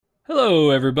Hello,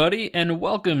 everybody, and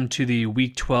welcome to the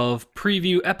Week 12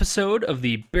 preview episode of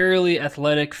the Barely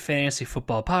Athletic Fantasy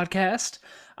Football Podcast.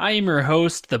 I am your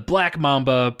host, the Black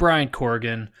Mamba, Brian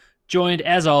Corrigan, joined,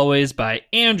 as always, by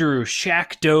Andrew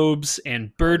Shaq Dobes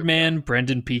and Birdman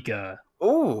Brendan Pika.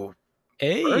 Oh,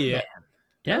 hey! Birdman.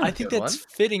 Yeah, I think that's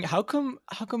fitting. How come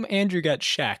Andrew got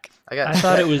Shaq? I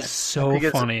thought it was so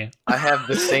funny. I have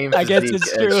the same I guess physique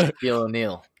it's as true. Shaquille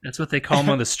O'Neal. That's what they call them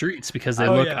on the streets because they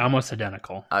look almost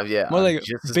identical. Yeah, More like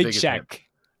just as Big big as him. Shaq.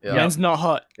 Yeah. Man's not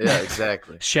hot. Yeah,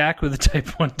 exactly. Shaq with the type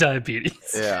 1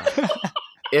 diabetes. Yeah.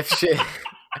 If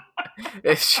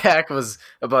Shaq was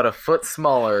about a foot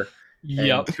smaller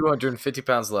Yep. and 250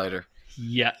 pounds lighter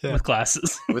Yeah, Yeah. with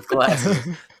glasses. with glasses,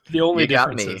 The only You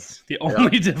got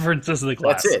difference is the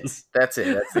glasses. That's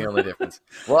it. That's the only difference.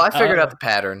 Well, I figured out the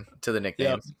pattern to the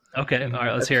nicknames. Okay, all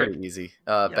right, let's That's hear it. pretty easy.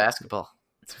 Basketball.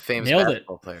 It's famous Nailed it.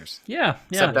 basketball players. Yeah.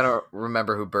 Except I don't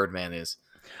remember who Birdman is.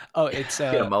 Oh, it's He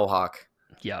had a mohawk.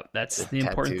 Yeah, that's The the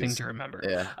important thing tattoos. to remember.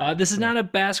 Yeah. This is not a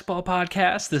basketball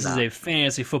podcast. This is a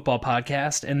fantasy football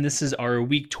podcast, and this is our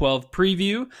Week 12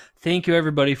 preview. Thank you,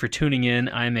 everybody, for tuning in.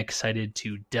 I'm excited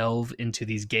to delve into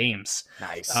these games.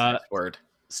 Nice. Nice word.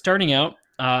 Starting out,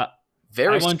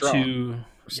 Very I want strong. to...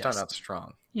 We're starting out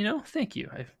strong. Thank you.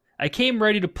 I came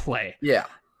ready to play. Yeah.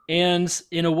 And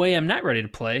in a way I'm not ready to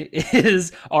play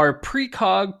is our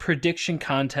precog prediction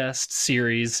contest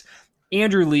series.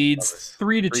 Andrew leads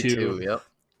 3-2. Yep.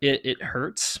 It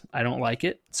hurts. I don't like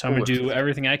it. So I'm going to do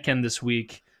everything I can this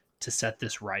week to set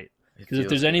this right. Because if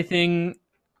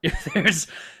there's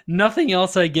nothing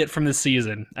else I get from this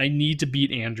season, I need to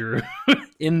beat Andrew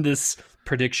in this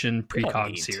prediction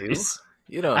precog series.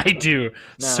 You know, I do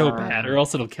so bad, or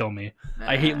else it'll kill me.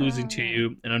 I hate losing to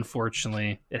you, and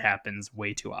unfortunately, it happens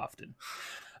way too often.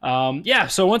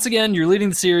 So once again, you're leading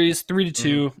the series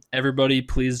 3-2. Everybody,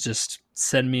 please just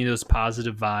send me those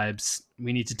positive vibes.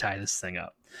 We need to tie this thing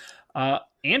up.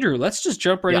 Andrew, let's just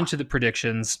jump right into the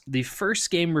predictions. The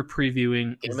first game we're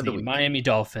previewing is the Miami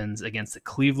Dolphins against the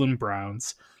Cleveland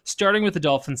Browns, starting with the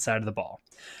Dolphins side of the ball.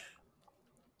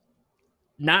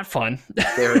 Not fun.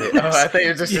 There it is. Oh, I thought you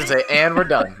were just going to say, and we're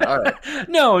done. All right.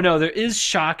 No, there is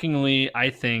shockingly,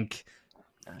 I think,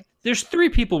 there's 3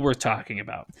 people worth talking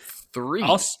about. 3?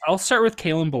 I'll start with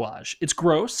Kalen Ballage. It's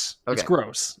gross. Okay. It's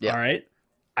gross. Yeah. All right.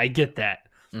 I get that.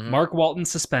 Mhm. Mark Walton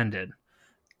suspended.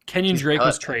 Kenyon Drake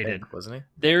was traded. Wasn't he?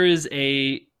 There is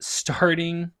a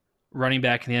starting running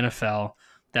back in the NFL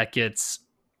that gets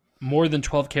more than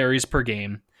 12 carries per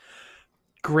game.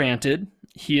 Granted,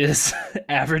 he is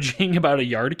averaging about a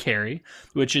yard a carry,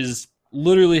 which is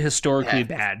literally historically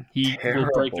bad. He will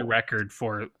break the record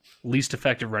for least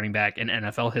effective running back in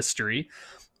NFL history,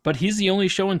 but he's the only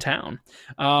show in town.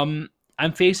 I'm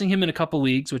facing him in a couple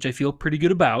leagues, which I feel pretty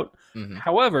good about. Mm-hmm.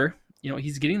 However,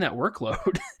 he's getting that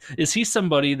workload. Is he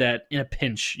somebody that in a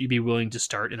pinch you'd be willing to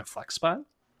start in a flex spot?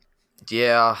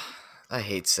 Yeah. I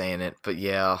hate saying it, but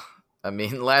yeah. I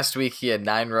mean, last week he had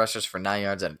 9 rushes for 9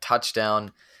 yards and a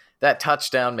touchdown. That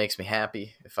touchdown makes me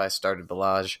happy if I started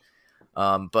Ballage.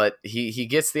 But he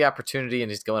gets the opportunity,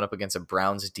 and he's going up against a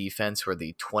Browns defense who are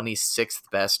the 26th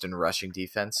best in rushing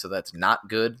defense, so that's not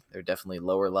good. They're definitely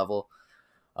lower level.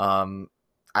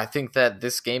 I think that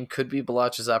this game could be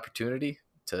Ballage's opportunity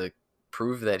to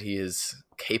prove that he is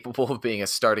capable of being a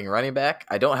starting running back.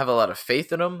 I don't have a lot of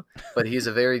faith in him, but he's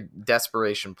a very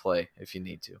desperation play if you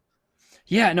need to.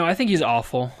 Yeah, no, I think he's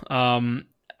awful.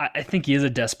 I think he is a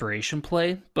desperation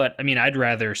play, but I mean, I'd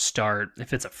rather start,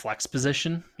 if it's a flex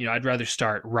position, I'd rather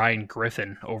start Ryan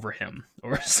Griffin over him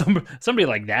or somebody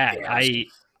like that. I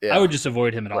would just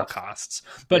avoid him at all costs,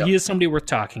 but he is somebody worth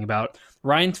talking about.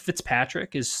 Ryan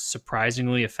Fitzpatrick is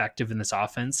surprisingly effective in this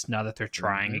offense now that they're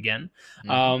trying again.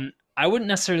 Mm-hmm. I wouldn't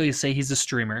necessarily say he's a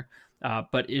streamer,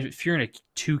 but if you're in a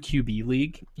 2 QB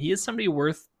league, he is somebody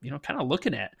worth, kind of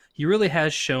looking at. He really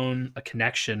has shown a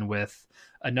connection with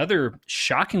another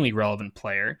shockingly relevant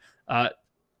player,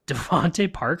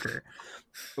 Devontae Parker.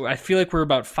 I feel like we're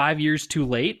about 5 years too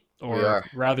late, or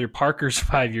rather Parker's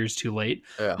 5 years too late.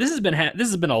 Yeah. This has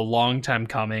been a long time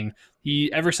coming.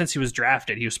 Ever since he was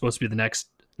drafted, he was supposed to be the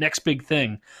next big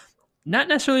thing. Not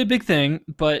necessarily a big thing,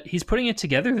 but he's putting it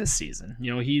together this season.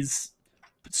 He's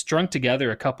strung together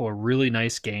a couple of really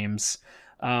nice games.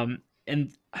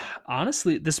 And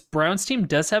honestly, this Browns team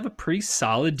does have a pretty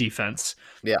solid defense.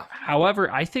 Yeah.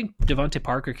 However, I think Devontae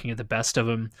Parker can get the best of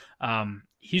him.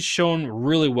 He's shown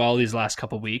really well these last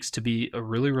couple of weeks to be a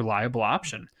really reliable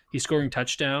option. He's scoring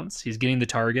touchdowns. He's getting the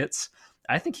targets.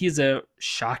 I think he's a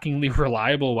shockingly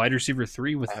reliable wide receiver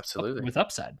 3 with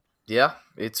upside. Yeah,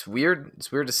 it's weird.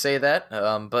 It's weird to say that.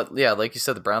 But yeah, like you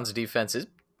said, the Browns defense is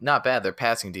not bad. Their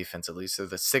passing defense, at least, they're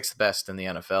the 6th best in the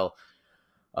NFL.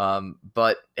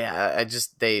 But yeah,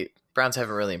 Browns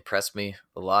haven't really impressed me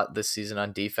a lot this season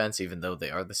on defense, even though they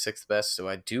are the 6th best. So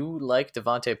I do like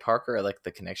Devontae Parker. I like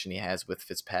the connection he has with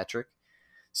Fitzpatrick.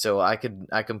 So I can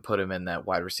put him in that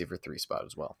wide receiver 3 spot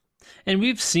as well. And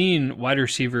we've seen wide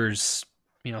receivers,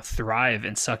 thrive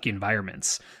in sucky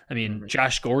environments. I mean,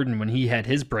 Josh Gordon, when he had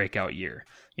his breakout year,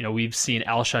 we've seen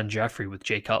Alshon Jeffrey with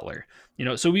Jay Cutler.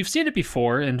 So we've seen it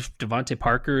before, and Devontae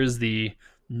Parker is the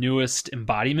newest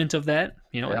embodiment of that.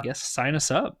 I guess sign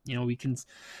us up. We can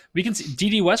see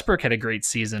D.D. Westbrook had a great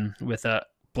season with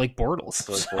Blake Bortles.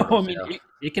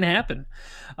 It can happen.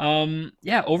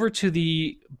 Over to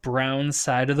the Browns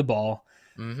side of the ball.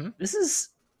 Mm-hmm. This is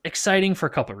exciting for a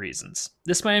couple of reasons.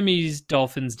 This Miami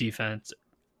Dolphins defense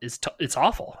it's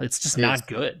awful. It's just not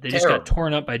good. They just got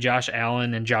torn up by Josh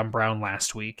Allen and John Brown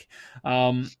last week.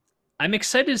 I'm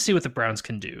excited to see what the Browns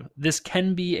can do. This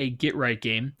can be a get-right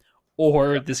game,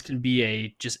 or this can be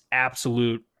a just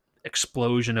absolute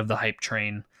explosion of the hype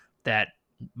train that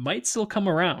might still come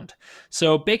around.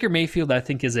 So Baker Mayfield, I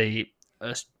think, is a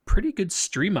pretty good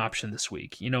stream option this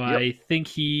week. I think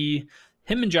him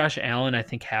and Josh Allen, I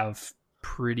think, they're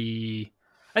pretty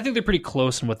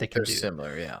close in what they can do. They're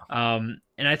similar, yeah.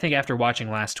 And I think after watching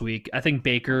last week, I think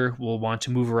Baker will want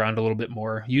to move around a little bit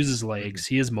more, use his legs.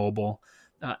 He is mobile.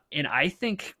 And I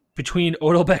think between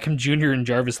Odell Beckham Jr. and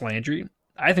Jarvis Landry,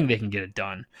 I think they can get it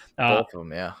done. Both of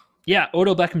them, yeah. Yeah,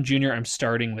 Odell Beckham Jr., I'm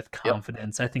starting with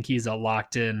confidence. I think he's a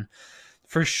locked-in,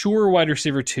 for sure, wide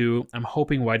receiver 2. I'm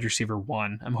hoping wide receiver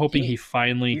 1. I'm hoping he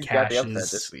finally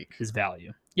cashes this week. His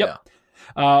value. Yep.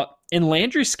 Yeah. And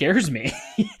Landry scares me.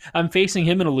 I'm facing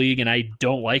him in a league, and I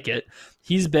don't like it.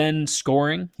 He's been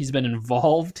scoring. He's been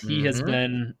involved. He has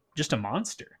been just a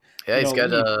monster. Yeah, he's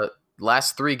got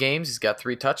last 3 games, he's got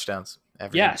 3 touchdowns.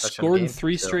 Scored in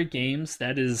 3 straight games.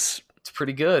 It's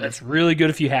pretty good. That's really good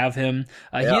if you have him.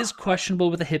 He is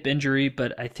questionable with a hip injury,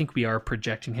 but I think we are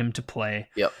projecting him to play.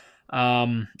 Yep.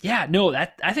 I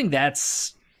think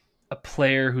that's a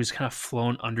player who's kind of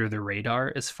flown under the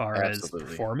radar as far as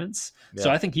performance. Yeah. So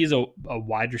I think he's a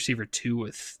wide receiver 2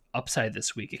 with upside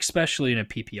this week, especially in a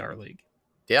PPR league.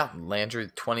 Yeah, Landry,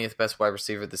 20th best wide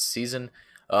receiver this season.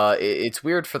 It's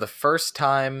weird, for the first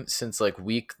time since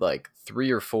week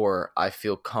 3 or 4, I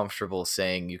feel comfortable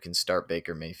saying you can start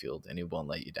Baker Mayfield and he won't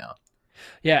let you down.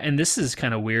 Yeah, and this is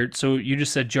kind of weird. So you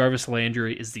just said Jarvis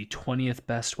Landry is the 20th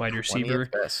best wide receiver.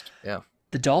 20th best, yeah.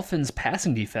 The Dolphins'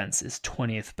 passing defense is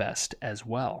 20th best as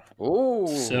well. Oh,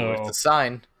 so it's a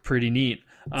sign. Pretty neat.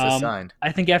 It's a sign.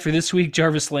 I think after this week,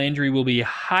 Jarvis Landry will be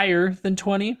higher than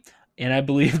 20, and I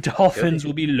believe Dolphins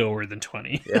will be lower than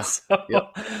 20. Yeah.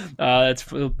 That's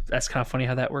kind of funny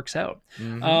how that works out.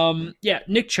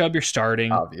 Mm-hmm. Nick Chubb, you're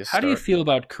starting. How do you feel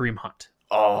about Kareem Hunt?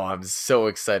 Oh, I'm so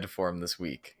excited for him this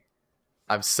week.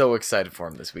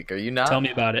 Are you not? Tell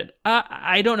me about it.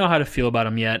 I don't know how to feel about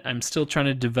him yet. I'm still trying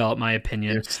to develop my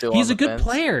opinion. He's a good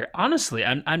player, honestly.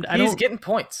 He's getting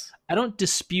points. I don't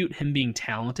dispute him being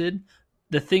talented.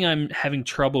 The thing I'm having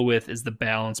trouble with is the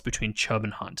balance between Chubb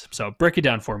and Hunt. So break it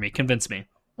down for me. Convince me.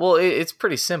 Well, it's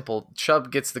pretty simple.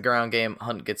 Chubb gets the ground game.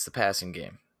 Hunt gets the passing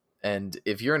game. And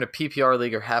if you're in a PPR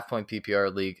league or half-point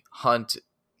PPR league, Hunt,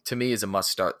 to me, is a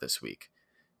must-start this week.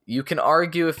 You can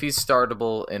argue if he's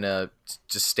startable in a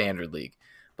just standard league,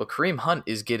 but Kareem Hunt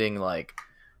is getting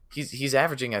he's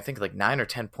averaging, I think, 9 or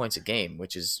 10 points a game,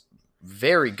 which is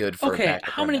very good for a backup.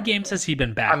 How many games has he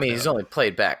been back? I mean, he's only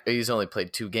played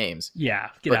 2 games. Yeah,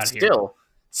 get out of here.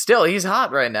 Still, he's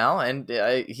hot right now, and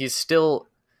they're still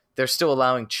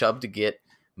allowing Chubb to get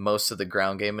most of the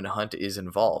ground game, and Hunt is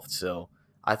involved. So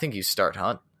I think you start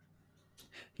Hunt.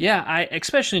 Yeah,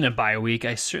 especially in a bye week,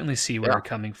 I certainly see where you're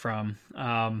coming from.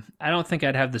 I don't think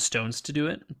I'd have the stones to do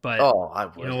it, but I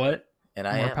would. You know what? And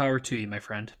more power to you, my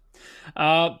friend.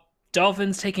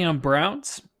 Dolphins taking on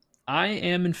Browns. I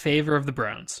am in favor of the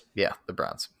Browns. Yeah, the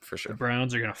Browns, for sure. The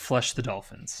Browns are going to flush the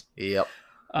Dolphins. Yep.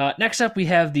 Next up, we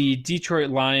have the Detroit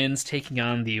Lions taking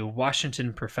on the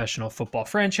Washington Professional Football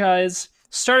Franchise.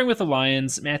 Starting with the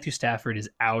Lions, Matthew Stafford is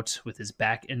out with his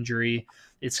back injury.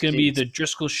 It's going to be the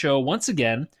Driscoll show once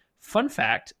again. Fun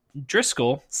fact,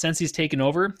 Driscoll, since he's taken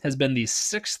over, has been the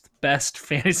 6th best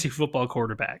fantasy football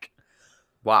quarterback.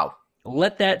 Wow.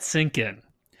 Let that sink in.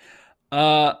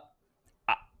 I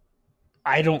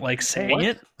don't like saying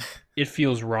it. It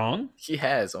feels wrong. He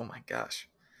has. Oh, my gosh.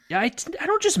 Yeah, I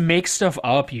don't just make stuff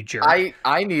up, you jerk. I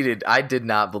did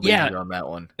not believe you on that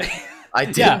one. I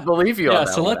didn't believe you on that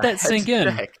one. So let that sink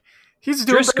in. He's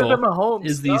doing better than Mahomes.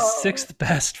 Is the 6th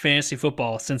best fantasy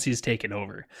football since he's taken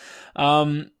over.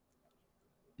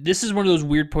 This is one of those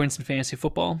weird points in fantasy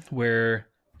football where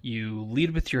You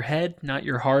lead with your head, not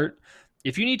your heart.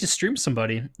 If you need to stream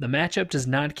somebody, the matchup does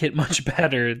not get much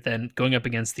better than going up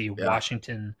against the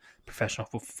Washington professional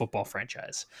football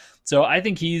franchise. So I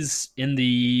think he's in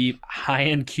the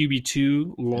high-end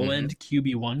QB2, low-end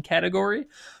QB1 category.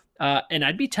 And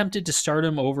I'd be tempted to start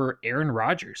him over Aaron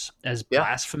Rodgers, as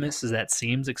blasphemous as that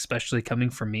seems, especially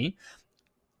coming from me.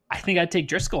 I think I'd take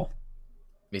Driscoll.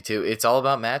 Me too. It's all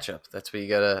about matchup. That's what you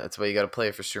gotta. That's why you gotta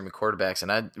play for streaming quarterbacks.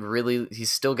 And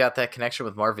he's still got that connection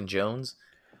with Marvin Jones.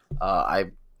 I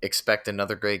expect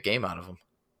another great game out of him.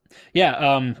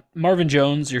 Yeah, Marvin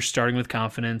Jones, you're starting with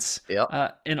confidence.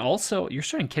 Yep. And also, you're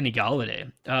starting Kenny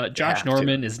Galladay. Josh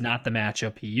Norman is not the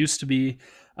matchup he used to be.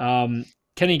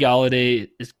 Kenny Galladay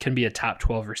can be a top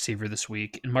 12 receiver this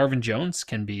week, and Marvin Jones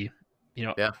can be,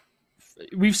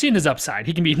 we've seen his upside.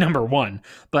 He can be number one,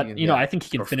 but, I think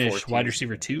he can finish 14. Wide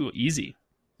receiver 2 easy.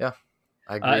 Yeah,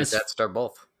 I agree with that. Start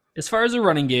both. As far as a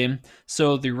running game,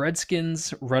 so the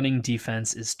Redskins' running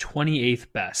defense is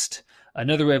 28th best.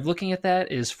 Another way of looking at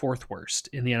that is 4th worst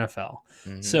in the NFL.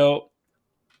 Mm-hmm. So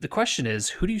the question is,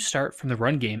 who do you start from the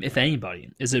run game, if anybody?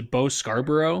 Is it Bo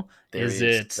Scarborough? Is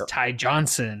it Ty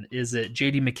Johnson? Is it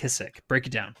J.D. McKissick? Break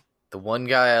it down. The one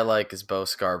guy I like is Bo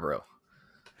Scarborough.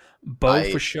 Bo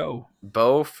for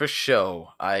show.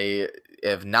 I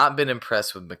have not been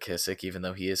impressed with McKissick, even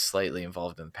though he is slightly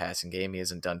involved in the passing game. He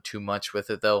hasn't done too much with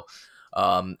it, though.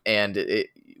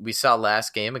 We saw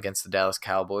last game against the Dallas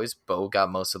Cowboys, Bo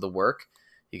got most of the work.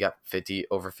 He got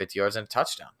over 50 yards and a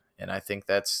touchdown. And I think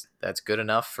that's good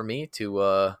enough for me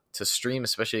to stream,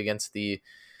 especially against the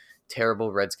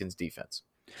terrible Redskins defense.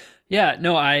 Yeah,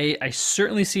 no, I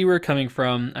certainly see where you're coming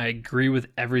from. I agree with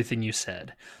everything you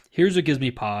said. Here's what gives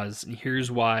me pause, and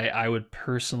here's why I would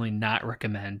personally not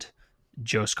recommend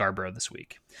Joe Scarborough this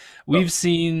week. We've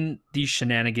seen these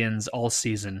shenanigans all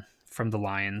season from the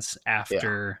Lions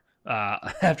after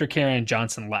Karen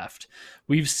Johnson left.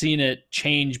 We've seen it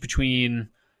change between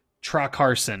Troy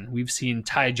Carson, we've seen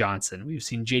Ty Johnson, we've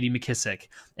seen J.D. McKissick,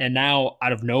 and now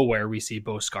out of nowhere we see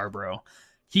Bo Scarborough.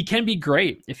 He can be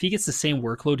great if he gets the same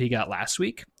workload he got last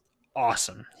week.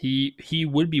 Awesome, he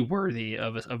would be worthy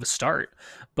of a start,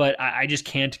 but I just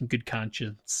can't in good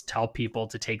conscience tell people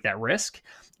to take that risk.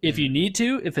 If you need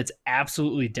to, if it's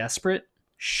absolutely desperate,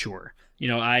 sure.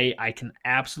 I can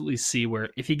absolutely see where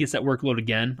if he gets that workload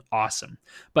again, awesome.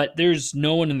 But there's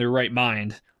no one in their right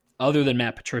mind other than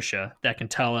Matt Patricia that can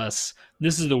tell us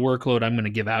this is the workload I'm going to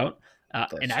give out.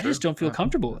 And I just don't feel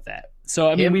comfortable with that. So,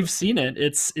 I mean, we've seen it.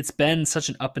 It's been such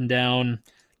an up and down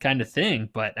kind of thing,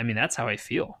 but I mean, that's how I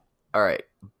feel. All right.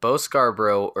 Bo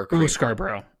Scarborough or Kareem Bo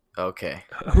Scarborough. Hunt? Okay.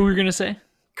 Who were you going to say?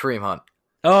 Kareem Hunt.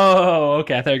 Oh,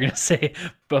 okay. I thought you were going to say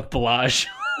Balaj.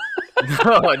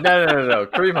 No.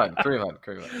 Kareem Hunt.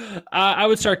 I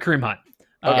would start Kareem Hunt.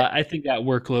 Okay. I think that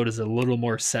workload is a little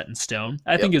more set in stone.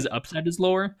 I think his upside is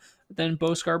lower than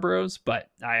Bo Scarborough's, but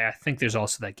I think there's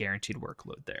also that guaranteed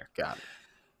workload there. Got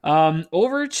it.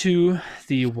 Over to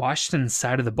the Washington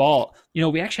side of the ball.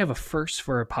 We actually have a first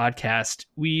for a podcast.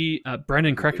 We,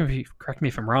 Brendan, correct me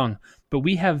if I'm wrong, but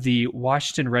we have the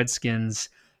Washington Redskins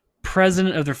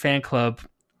president of their fan club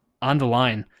on the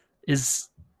line.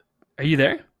 Are you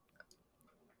there?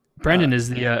 Brendan, is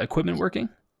the equipment working?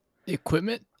 The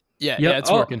equipment? Yeah,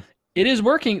 it's working. It is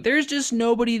working. There's just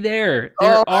nobody there.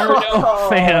 There are no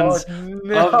fans of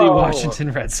the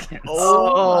Washington Redskins.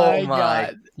 Oh my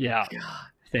God. Yeah.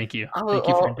 Thank you. Thank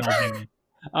you for indulging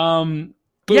me.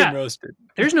 Roasted.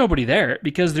 There's nobody there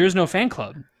because there's no fan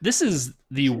club. This is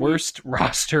the worst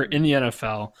roster in the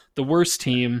NFL, the worst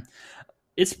team.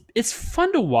 It's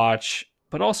fun to watch,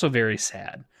 but also very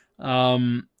sad.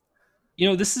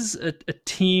 This is a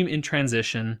team in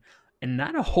transition and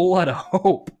not a whole lot of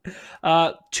hope.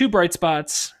 2 bright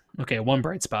spots. Okay, 1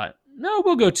 bright spot. No,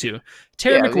 we'll go 2.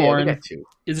 Terry McLaurin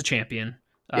is a champion.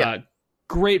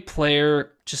 Great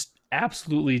player, just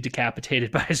absolutely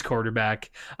decapitated by his quarterback.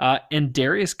 And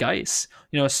Darius Geis.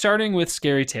 Starting with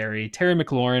Scary Terry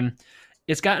McLaurin,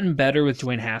 it's gotten better with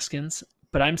Dwayne Haskins,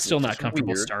 but I'm still not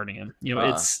comfortable starting him.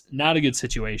 It's not a good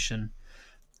situation.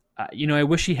 I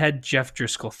wish he had Jeff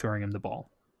Driscoll throwing him the ball.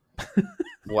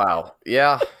 Wow.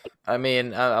 Yeah. I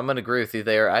mean, I'm going to agree with you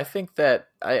there. I think that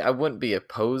I wouldn't be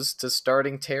opposed to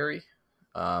starting Terry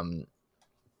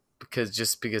because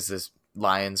this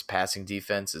Lions passing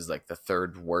defense is like the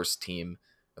third worst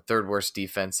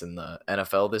defense in the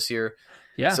NFL this year.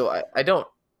 Yeah. So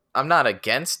I'm not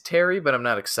against Terry, but I'm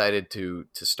not excited to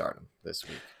start him this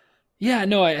week. Yeah,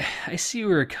 no, I see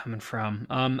where you're coming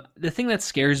from. The thing that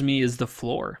scares me is the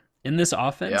floor in this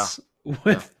offense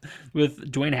with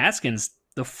Dwayne Haskins.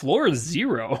 The floor is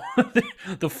 0.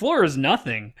 The floor is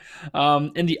nothing.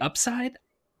 And the upside,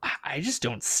 I just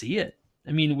don't see it.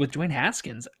 I mean, with Dwayne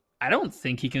Haskins, I don't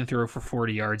think he can throw for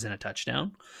 40 yards and a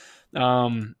touchdown.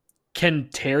 Can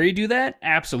Terry do that?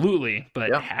 Absolutely.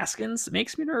 But Haskins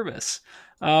makes me nervous.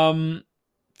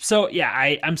 So,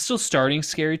 yeah, I'm still starting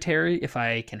Scary Terry if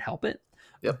I can help it.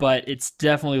 Yep. But it's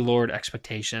definitely lowered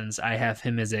expectations. I have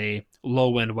him as a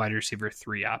low-end wide receiver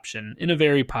 3 option in a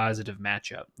very positive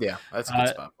matchup. Yeah, that's a good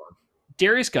spot for him.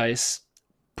 Darius Geis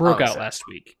broke out last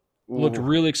week. Looked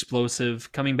really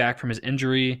explosive, coming back from his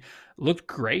injury. Looked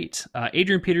great.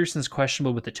 Adrian Peterson's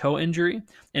questionable with the toe injury.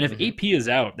 And if AP is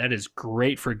out, that is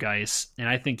great for Geis. And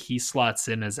I think he slots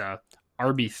in as a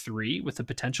RB3 with the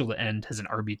potential to end as an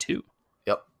RB2.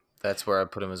 Yep, that's where I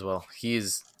put him as well.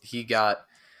 He got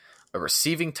a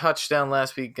receiving touchdown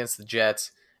last week against the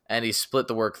Jets, and he split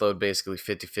the workload basically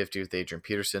 50-50 with Adrian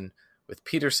Peterson. With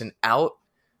Peterson out,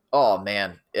 oh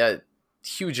man,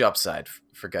 huge upside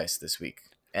for Geis this week.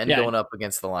 And going up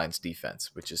against the Lions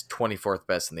defense, which is 24th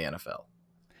best in the NFL.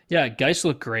 Yeah, Geis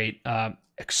looked great.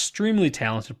 Extremely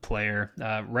talented player.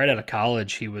 Right out of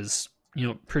college, he was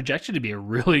projected to be a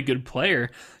really good player.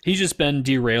 He's just been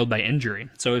derailed by injury.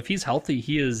 So if he's healthy,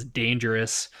 he is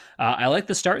dangerous. I like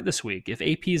the start this week. If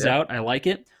AP's out, I like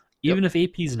it. Even if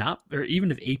AP's not, or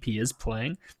even if AP is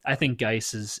playing, I think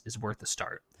Geis is worth the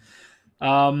start.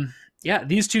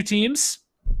 These two teams,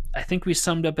 I think we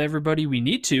summed up everybody we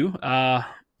need to.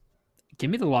 Give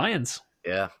me the Lions.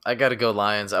 Yeah, I got to go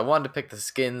Lions. I wanted to pick the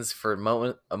Skins for a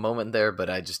moment there,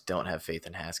 but I just don't have faith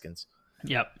in Haskins.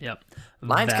 Yep.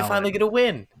 Lions can finally get a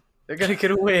win. They're going to get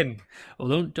a win.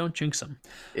 Well, don't jinx them.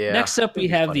 Yeah, next up, we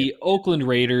have the Oakland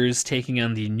Raiders taking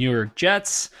on the New York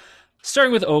Jets.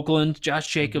 Starting with Oakland, Josh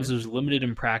Jacobs was limited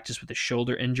in practice with a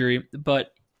shoulder injury,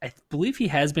 but I believe he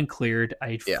has been cleared.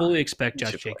 I fully expect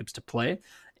Josh Jacobs to play.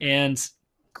 And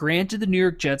granted, the New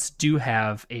York Jets do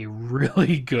have a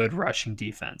really good rushing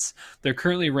defense. They're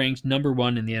currently ranked number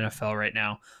 1 in the NFL right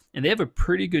now, and they have a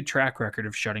pretty good track record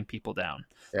of shutting people down.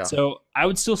 Yeah. So I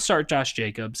would still start Josh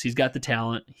Jacobs. He's got the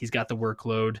talent. He's got the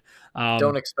workload.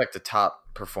 Don't expect a top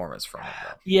performance from him,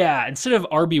 though. Yeah, instead of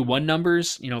RB1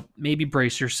 numbers, maybe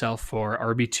brace yourself for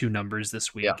RB2 numbers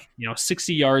this week. Yeah.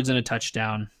 60 yards and a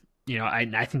touchdown.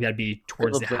 I think that'd be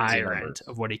towards the higher end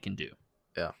of what he can do.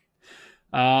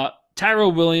 Yeah.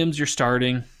 Tyrell Williams, you're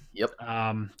starting. Yep.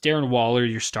 Darren Waller,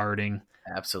 you're starting.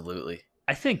 Absolutely.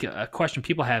 I think a question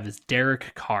people have is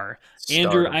Derek Carr.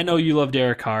 Andrew, I know you love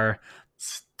Derek Carr.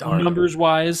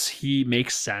 Numbers-wise, he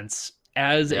makes sense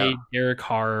as a Derek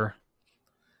Carr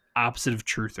opposite of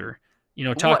truther.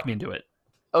 Talk me into it.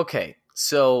 Okay,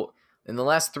 so in the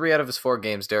last 3 out of his 4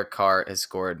 games, Derek Carr has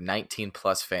scored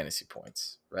 19-plus fantasy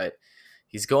points, right?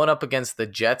 He's going up against the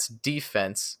Jets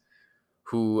defense,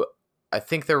 who I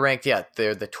think they're ranked,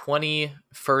 they're the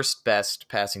 21st best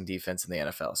passing defense in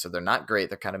the NFL. So they're not great.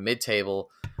 They're kind of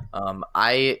mid-table.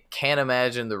 I can't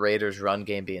imagine the Raiders' run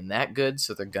game being that good,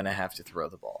 so they're going to have to throw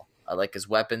the ball. I like his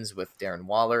weapons with Darren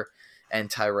Waller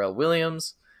and Tyrell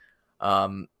Williams.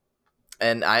 And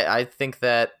I think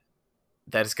that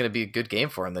is going to be a good game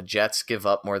for him. The Jets give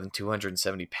up more than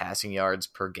 270 passing yards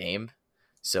per game.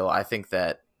 So I think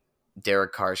that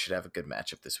Derek Carr should have a good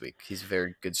matchup this week. He's a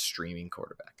very good streaming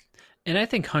quarterback. And I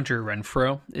think Hunter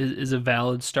Renfrow is a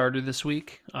valid starter this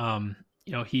week.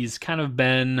 He's kind of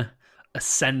been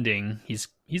ascending. He's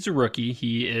a rookie.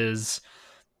 He is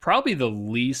probably the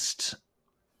least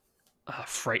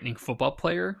frightening football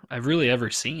player I've really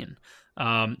ever seen.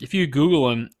 If you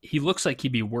Google him, he looks like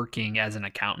he'd be working as an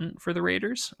accountant for the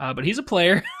Raiders, but he's a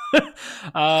player.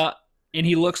 And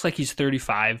he looks like he's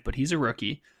 35, but he's a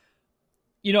rookie.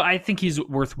 I think he's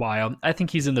worthwhile. I think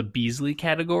he's in the Beasley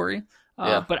category.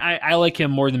 But I like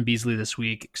him more than Beasley this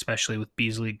week, especially with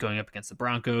Beasley going up against the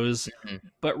Broncos. Mm-hmm.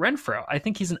 But Renfrow, I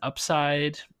think he's an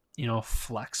upside,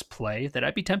 flex play that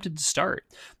I'd be tempted to start.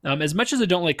 As much as I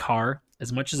don't like Carr,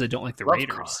 as much as I don't like the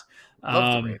Raiders.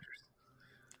 Love the Raiders.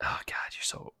 Oh God, you're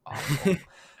so awful.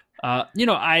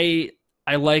 I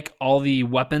like all the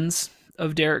weapons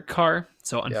of Derek Carr.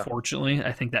 So unfortunately,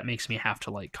 I think that makes me have to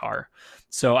like Carr.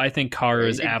 So I think Carr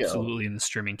is absolutely in the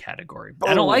streaming category. Boom.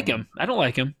 I don't like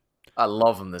him. I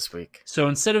love him this week. So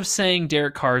instead of saying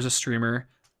Derek Carr is a streamer,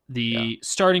 the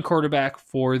starting quarterback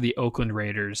for the Oakland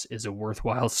Raiders is a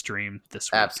worthwhile stream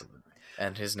this week. Absolutely.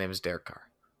 And his name is Derek Carr.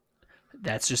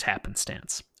 That's just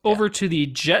happenstance. Over to the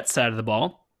Jets side of the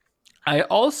ball, I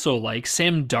also like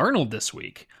Sam Darnold this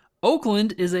week.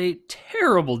 Oakland is a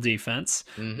terrible defense.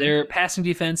 Mm-hmm. Their passing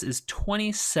defense is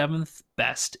 27th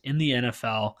best in the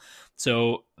NFL.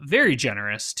 So very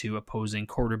generous to opposing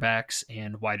quarterbacks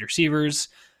and wide receivers.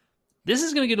 This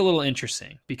is going to get a little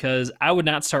interesting because I would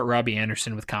not start Robbie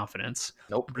Anderson with confidence.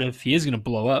 Nope. But if he is going to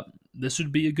blow up, this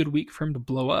would be a good week for him to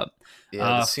blow up.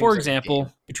 Yeah, For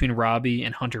example, between Robbie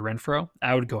and Hunter Renfrow,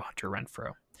 I would go Hunter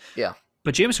Renfrow. Yeah.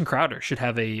 But Jamison Crowder should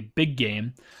have a big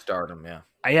game. Start him, yeah.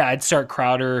 I'd start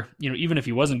Crowder, even if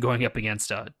he wasn't going up against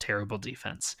a terrible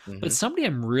defense. Mm-hmm. But somebody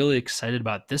I'm really excited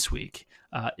about this week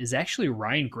is actually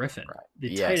Ryan Griffin,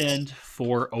 the tight end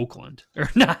for Oakland. Or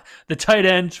not, the tight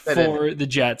end for the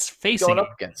Jets facing going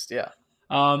up against, yeah.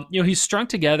 He's strung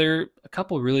together a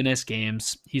couple of really nice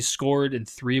games. He's scored in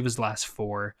 3 of his last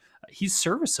 4. He's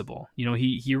serviceable.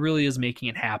 He really is making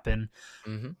it happen.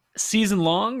 Mm-hmm. Season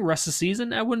long, rest of the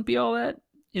season, I wouldn't be all that,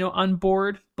 on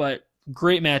board, but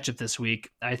great matchup this week.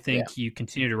 I think you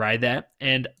continue to ride that.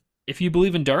 And if you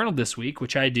believe in Darnold this week,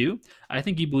 which I do, I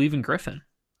think you believe in Griffin.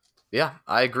 Yeah,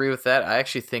 I agree with that. I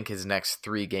actually think his next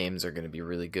 3 games are going to be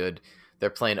really good. They're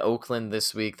playing Oakland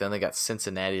this week, then they got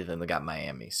Cincinnati, then they got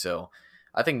Miami. So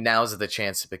I think now's the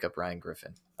chance to pick up Ryan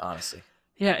Griffin, honestly.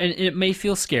 Yeah, and it may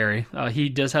feel scary. He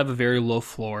does have a very low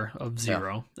floor of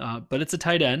 0, but it's a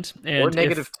tight end. And or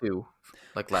 -2,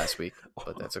 like last week,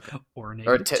 but that's okay. Or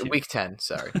week 10,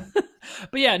 sorry.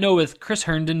 But yeah, no, with Chris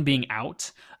Herndon being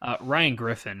out, Ryan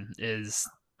Griffin is,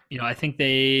 I think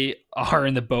they are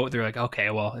in the boat. They're like,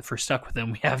 okay, well, if we're stuck with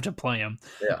him, we have to play him.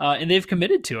 Yeah. And they've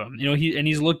committed to him,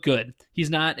 he's looked good. He's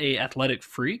not a athletic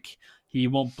freak. He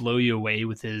won't blow you away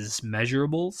with his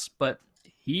measurables, but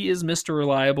he is Mr.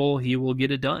 Reliable. He will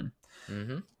get it done.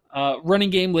 Mm-hmm.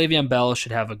 Running game, Le'Veon Bell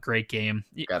should have a great game.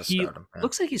 Gotta start him.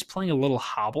 Looks like he's playing a little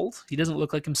hobbled. He doesn't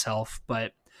look like himself,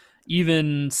 but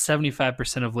even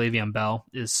 75% of Le'Veon Bell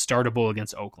is startable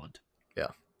against Oakland. Yeah.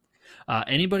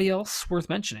 Anybody else worth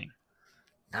mentioning?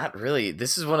 Not really.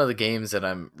 This is one of the games that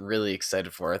I'm really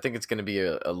excited for. I think it's going to be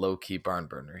a low-key barn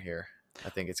burner here. I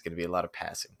think it's going to be a lot of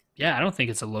passing. Yeah, I don't think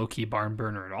it's a low-key barn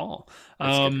burner at all.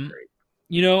 It's going to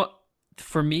be great.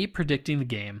 For me, predicting the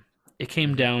game, it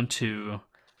came down to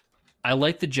I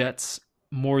like the Jets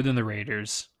more than the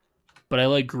Raiders, but I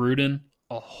like Gruden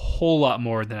a whole lot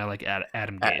more than I like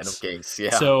Adam Gase. Adam Gase,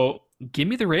 yeah. So give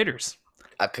me the Raiders.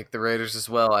 I picked the Raiders as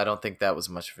well. I don't think that was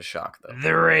much of a shock, though.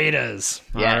 The Raiders.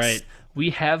 Yes. All right. We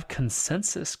have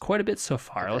consensus quite a bit so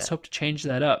far. Okay. Let's hope to change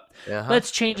that up. Uh-huh. Let's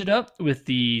change it up with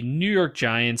the New York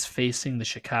Giants facing the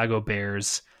Chicago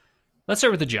Bears. Let's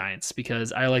start with the Giants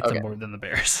because I like them more than the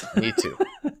Bears. Me too.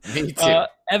 Me too.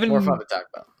 More fun to talk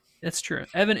about. That's true.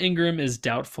 Evan Ingram is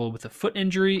doubtful with a foot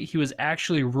injury. He was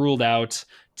actually ruled out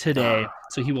today,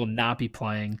 so he will not be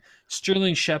playing.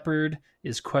 Sterling Shepard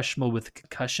is questionable with a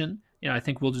concussion. I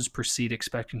think we'll just proceed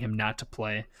expecting him not to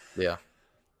play. Yeah.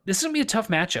 This is going to be a tough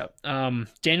matchup.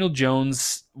 Daniel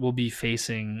Jones will be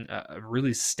facing a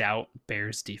really stout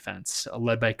Bears defense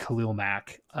led by Khalil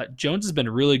Mack. Jones has been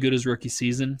really good his rookie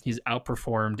season. He's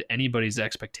outperformed anybody's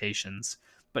expectations,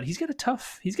 but he's got a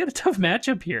tough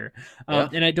matchup here.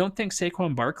 And I don't think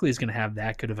Saquon Barkley is going to have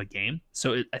that good of a game.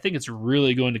 So I think it's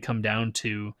really going to come down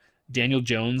to Daniel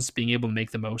Jones being able to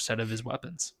make the most out of his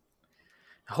weapons.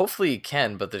 Hopefully he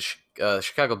can, but the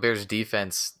Chicago Bears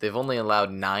defense, they've only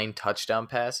allowed 9 touchdown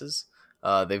passes.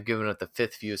 They've given up the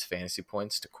 5th fewest fantasy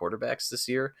points to quarterbacks this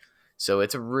year. So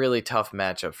it's a really tough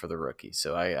matchup for the rookie.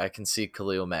 So I can see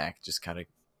Khalil Mack just kind of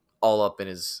all up in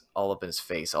his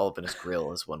face, all up in his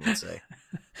grill, as one would say.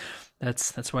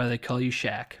 That's why they call you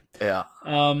Shaq. Yeah.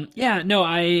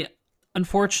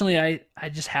 Unfortunately, I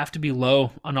just have to be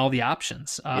low on all the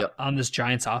options on this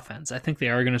Giants offense. I think they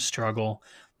are going to struggle.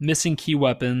 Missing key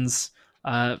weapons.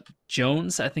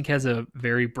 Jones, I think, has a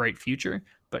very bright future,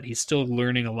 but he's still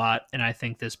learning a lot, and I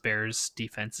think this Bears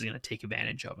defense is going to take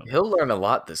advantage of him. He'll learn a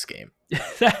lot this game.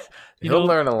 He'll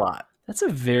learn a lot. That's a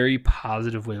very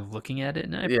positive way of looking at it,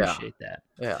 and I appreciate that.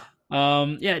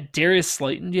 Yeah. Darius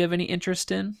Slayton, do you have any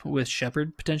interest in with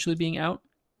Shepard potentially being out?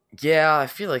 Yeah, I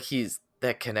feel like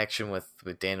that connection with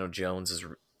Daniel Jones is,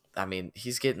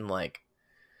 he's getting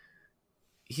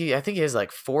I think he has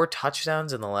 4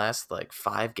 touchdowns in the last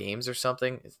 5 games or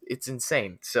something. It's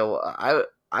insane. So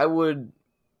I would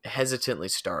hesitantly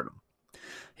start him.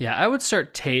 Yeah, I would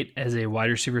start Tate as a wide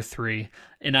receiver 3,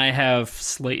 and I have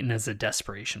Slayton as a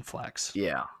desperation flex.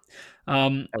 Yeah.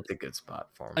 That's a good spot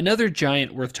for him. Another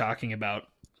Giant worth talking about.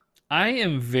 I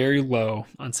am very low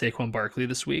on Saquon Barkley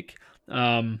this week.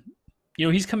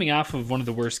 He's coming off of one of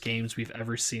the worst games we've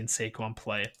ever seen Saquon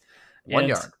play. 1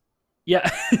 yard. Yeah.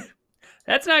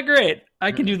 That's not great.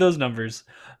 I can do those numbers.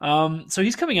 So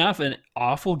he's coming off an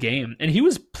awful game, and he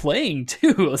was playing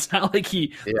too. It's not like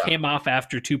he came off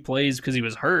after 2 plays because he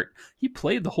was hurt. He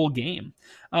played the whole game.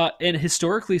 And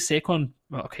historically,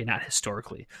 not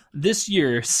historically. This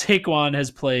year, Saquon has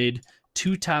played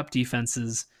 2 top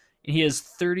defenses and he has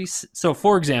 30. So,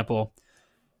 for example,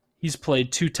 he's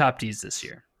played 2 top Ds this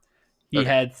year. He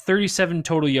had 37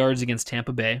 total yards against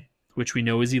Tampa Bay, which we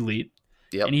know is elite.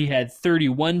 Yep. And he had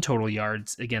 31 total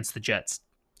yards against the Jets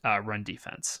run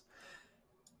defense.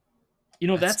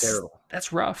 That's terrible.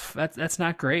 That's rough. That's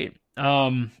not great.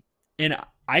 And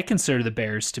I consider the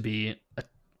Bears to be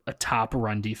a top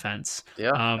run defense.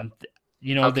 Yeah.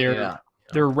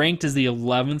 They're ranked as the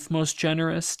 11th most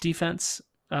generous defense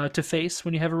to face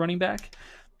when you have a running back.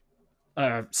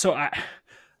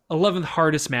 11th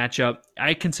hardest matchup.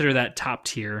 I consider that top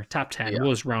tier, top 10.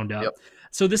 We'll just round up. Yep.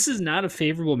 So this is not a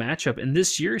favorable matchup. And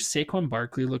this year, Saquon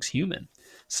Barkley looks human.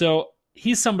 So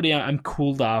he's somebody I'm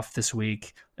cooled off this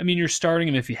week. I mean, you're starting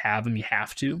him if you have him. You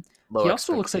have to. He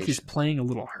also looks like he's playing a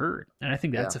little hurt. And I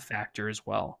think that's a factor as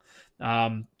well.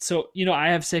 So I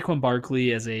have Saquon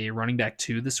Barkley as a running back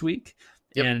 2 this week.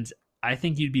 Yep. And I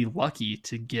think you'd be lucky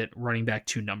to get running back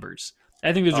 2 numbers.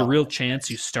 I think there's a real chance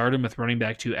you start him with running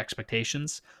back 2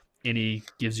 expectations, and he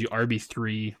gives you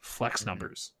RB3 flex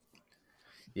numbers.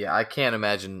 Yeah, I can't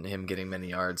imagine him getting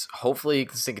many yards. Hopefully he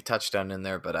can sink a touchdown in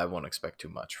there, but I won't expect too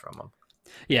much from him.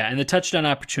 Yeah, and the touchdown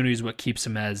opportunity is what keeps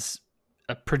him as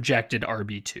a projected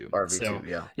RB2.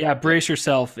 RB2, Yeah, brace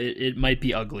yourself. It might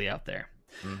be ugly out there.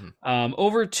 Mm-hmm.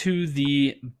 Over to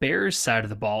the Bears side of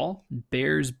the ball.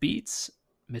 Bears beats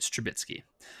Mitch Trubisky.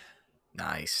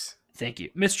 Nice. Thank you.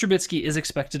 Mitch Trubisky is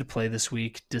expected to play this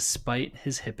week despite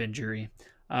his hip injury.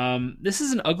 This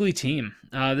is an ugly team.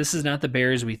 This is not the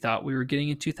Bears we thought we were getting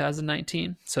in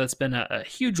 2019. So it's been a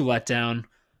huge letdown.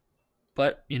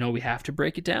 But, we have to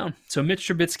break it down. So Mitch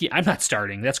Trubisky, I'm not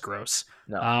starting. That's gross.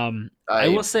 No, I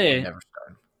will say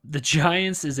the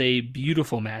Giants is a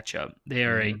beautiful matchup. They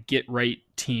are a get-right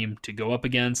team to go up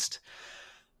against.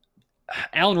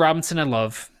 Allen Robinson, I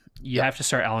love. You have to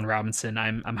start Allen Robinson.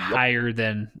 I'm higher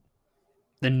than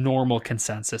the normal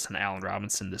consensus on Allen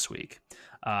Robinson this week.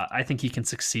 I think he can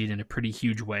succeed in a pretty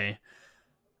huge way.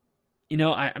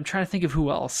 I'm trying to think of who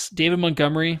else. David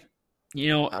Montgomery, he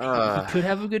could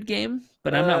have a good game,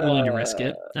 but I'm not willing to risk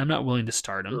it. I'm not willing to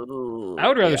start him. I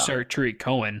would rather start Tariq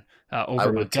Cohen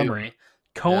over Montgomery. Too.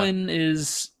 Cohen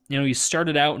is, he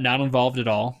started out not involved at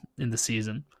all in the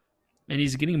season, and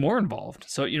he's getting more involved.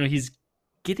 So, he's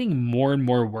getting more and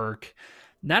more work.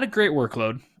 Not a great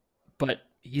workload, but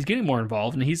he's getting more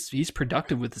involved, and he's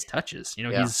productive with his touches.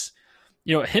 He's,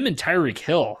 him and Tyreek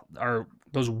Hill are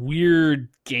those weird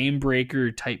game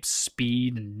breaker type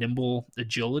speed and nimble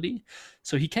agility.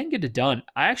 So he can get it done.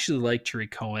 I actually like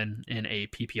Tariq Cohen in a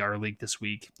PPR league this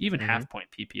week, even half-point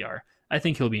PPR. I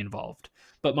think he'll be involved.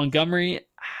 But Montgomery,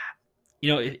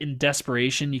 in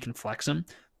desperation, you can flex him,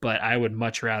 but I would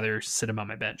much rather sit him on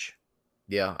my bench.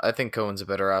 Yeah, I think Cohen's a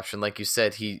better option. Like you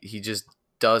said, he just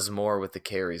does more with the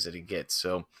carries that he gets.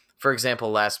 So, for example,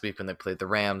 last week when they played the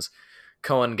Rams,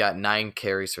 Cohen got 9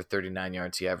 carries for 39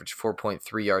 yards. He averaged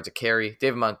 4.3 yards a carry.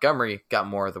 David Montgomery got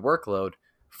more of the workload,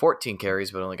 14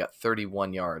 carries, but only got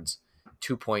 31 yards,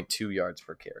 2.2 yards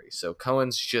per carry. So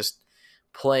Cohen's just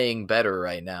playing better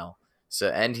right now. So,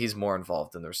 and he's more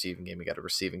involved in the receiving game. He got a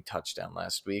receiving touchdown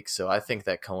last week. So I think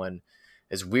that Cohen,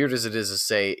 as weird as it is to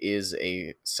say, is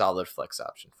a solid flex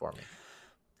option for me.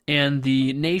 And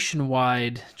the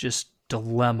nationwide just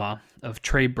dilemma of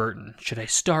Trey Burton. Should I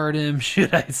start him?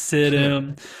 Should I sit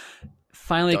him?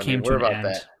 Finally came to an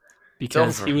end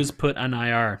because he was put on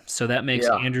IR. So that makes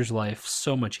Andrew's life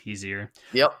so much easier.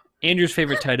 Yep. Andrew's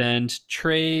favorite tight end,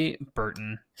 Trey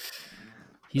Burton.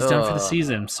 He's done for the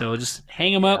season. So just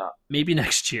hang him up maybe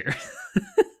next year.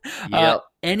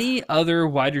 Any other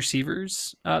wide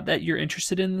receivers that you're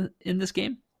interested in this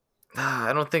game?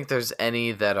 I don't think there's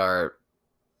any that are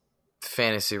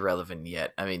fantasy relevant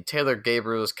yet. I mean, Taylor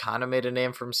Gabriel's kind of made a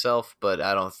name for himself, but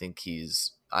I don't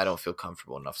feel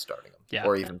comfortable enough starting him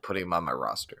or even putting him on my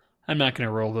roster. I'm not going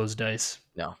to roll those dice.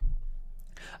 No.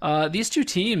 These two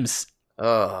teams.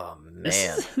 Oh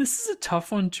man, this is a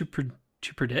tough one to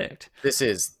predict. This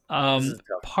is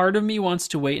part of me wants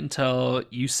to wait until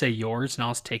you say yours, and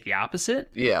I'll take the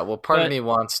opposite. Yeah, well, part of me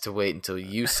wants to wait until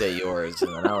you say yours,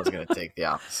 and then I was going to take the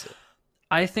opposite.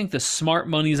 I think the smart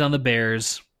money's on the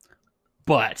Bears.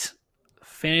 But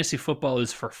fantasy football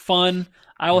is for fun.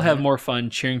 I will have more fun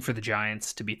cheering for the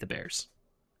Giants to beat the Bears.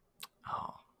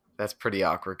 Oh, that's pretty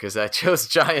awkward because I chose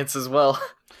Giants as well.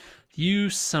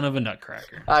 You son of a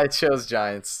nutcracker. I chose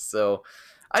Giants, so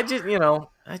I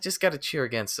just got to cheer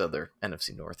against other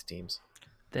NFC North teams.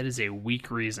 That is a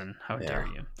weak reason. How dare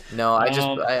you? No,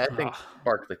 I think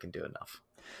Barkley can do enough.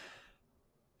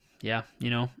 Yeah,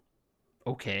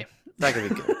 okay. It's not going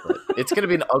to be good, but it's going to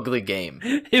be an ugly game.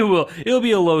 It will. It'll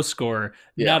be a low score,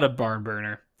 not a barn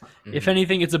burner. Mm-hmm. If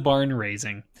anything, it's a barn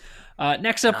raising.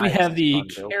 Next up, we Nice. have the Fun,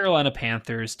 Bill. Carolina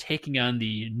Panthers taking on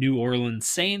the New Orleans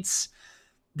Saints.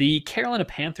 The Carolina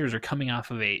Panthers are coming off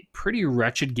of a pretty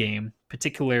wretched game,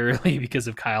 particularly because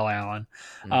of Kyle Allen.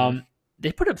 Mhm.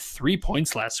 They put up 3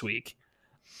 points last week.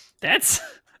 That's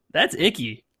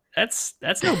icky. That's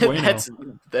no bueno.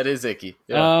 that is icky.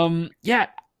 Yeah. Yeah,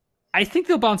 I think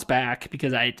they'll bounce back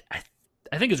because I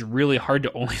think it's really hard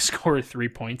to only score 3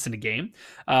 points in a game.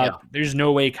 There's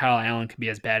no way Kyle Allen can be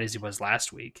as bad as he was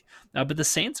last week. But the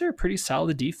Saints are a pretty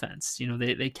solid defense. You know,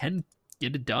 they can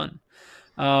get it done.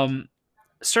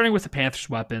 Starting with the Panthers'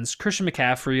 weapons, Christian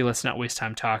McCaffrey, let's not waste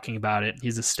time talking about it.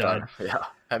 He's a stud. Yeah.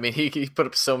 I mean, he put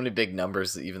up so many big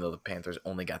numbers, even though the Panthers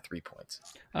only got 3 points.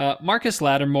 Marcus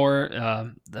Lattimore,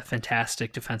 the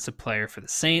fantastic defensive player for the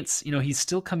Saints, you know, he's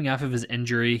still coming off of his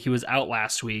injury. He was out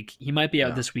last week. He might be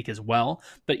out this week as well.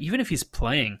 But even if he's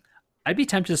playing, I'd be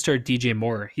tempted to start DJ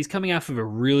Moore. He's coming off of a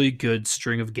really good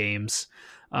string of games.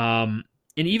 And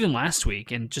even last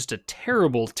week, and just a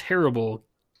terrible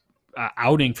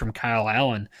outing from Kyle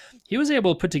Allen, he was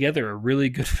able to put together a really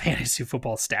good fantasy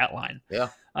football stat line. Yeah.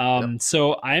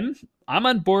 So I'm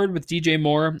on board with DJ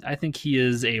Moore. I think he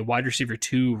is a wide receiver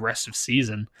 2 rest of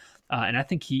season, and I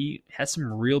think he has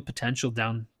some real potential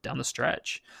down the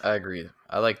stretch. I agree.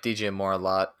 I like DJ Moore a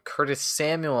lot. Curtis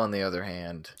Samuel, on the other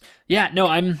hand, I'm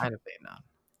kind of baiting on.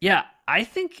 Yeah, I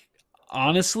think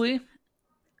honestly,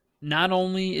 not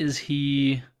only is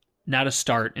he not a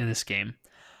start in this game,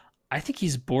 I think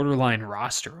he's borderline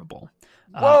rosterable.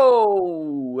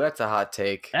 Whoa, that's a hot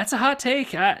take. That's a hot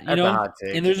take. A hot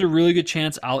take. And there's a really good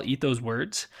chance I'll eat those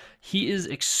words. He is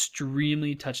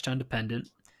extremely touchdown dependent.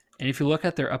 And if you look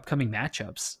at their upcoming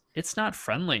matchups, it's not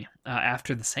friendly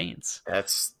after the Saints.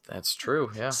 That's true,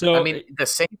 yeah. So, I mean, the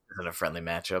Saints isn't a friendly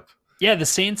matchup. Yeah, the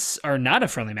Saints are not a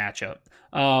friendly matchup.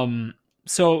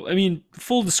 So, I mean,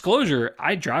 full disclosure,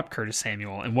 I dropped Curtis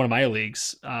Samuel in one of my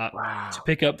leagues to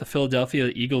pick up the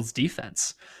Philadelphia Eagles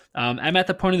defense. I'm at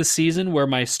the point of the season where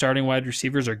my starting wide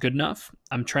receivers are good enough.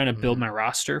 I'm trying to build my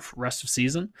roster for rest of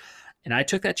season, and I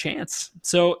took that chance.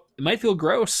 So it might feel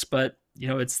gross, but you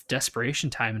know, it's desperation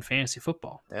time in fantasy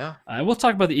football. Yeah. We'll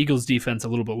talk about the Eagles defense a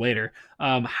little bit later.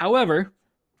 However,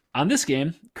 on this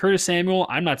game, Curtis Samuel,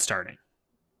 I'm not starting.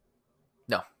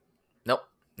 Nope,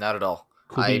 not at all.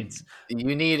 Cool beans.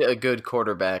 You need a good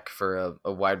quarterback for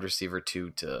a wide receiver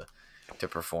 2 to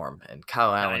perform, and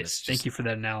Kyle Allen is just Thank you for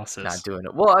that analysis. not doing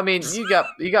it. Well, I mean,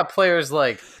 you got players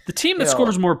like the team that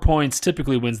scores more points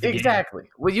typically wins the game. Exactly.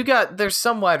 Well, there's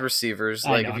some wide receivers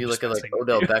like if you look at like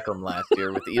Odell Beckham last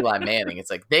year with Eli Manning,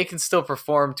 it's like they can still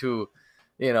perform to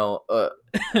be a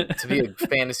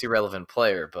fantasy relevant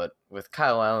player, but with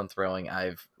Kyle Allen throwing, I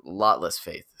have a lot less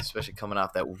faith, especially coming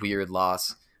off that weird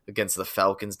loss against the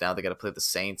Falcons. Now they got to play the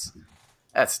Saints.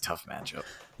 That's a tough matchup.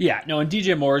 Yeah, no, and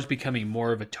DJ Moore is becoming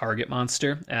more of a target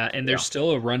monster, and there's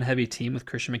still a run-heavy team with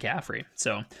Christian McCaffrey.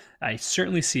 So I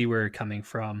certainly see where you're coming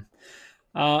from.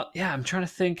 I'm trying to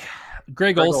think.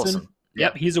 Greg Olsen.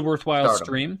 Yep, he's a worthwhile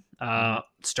stream.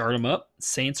 Start him up.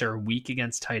 Saints are weak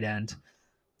against tight end.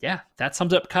 Yeah, that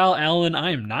sums up Kyle Allen.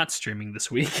 I am not streaming this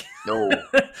week. No.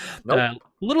 Nope. A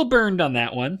little burned on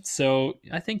that one. So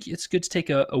I think it's good to take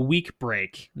a week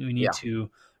break. We need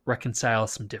to reconcile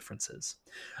some differences.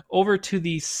 Over to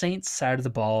the Saints side of the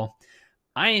ball,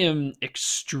 I am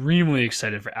extremely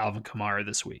excited for Alvin Kamara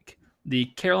this week. The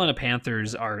Carolina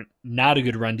Panthers are not a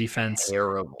good run defense.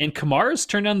 Terrible. And Kamara's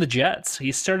turned on the Jets.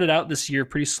 He started out this year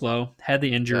pretty slow, had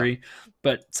the injury,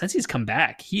 but since he's come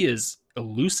back, he is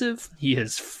elusive, he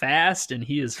is fast, and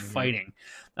he is fighting.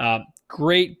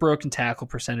 Great broken tackle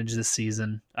percentage this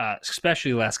season,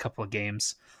 especially the last couple of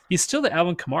games. He's still the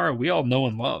Alvin Kamara we all know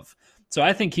and love. So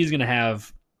I think he's going to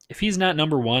have, if he's not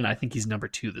number 1, I think he's number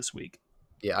 2 this week.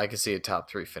 Yeah, I can see a top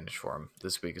 3 finish for him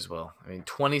this week as well. I mean,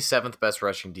 27th best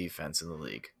rushing defense in the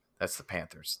league. That's the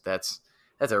Panthers. That's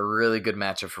a really good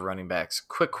matchup for running backs.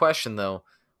 Quick question, though.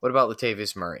 What about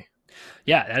Latavius Murray?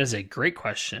 Yeah, that is a great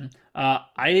question.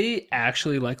 I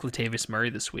actually like Latavius Murray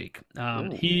this week.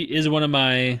 He is one of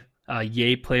my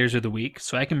yay players of the week,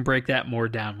 so I can break that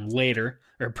down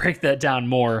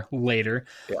more later.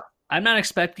 Yeah. I'm not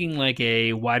expecting like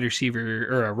a wide receiver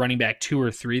or a running back 2 or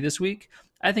 3 this week.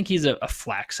 I think he's a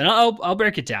flex, and I'll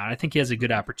break it down. I think he has a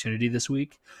good opportunity this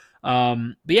week.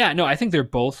 But yeah, no, I think they're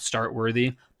both start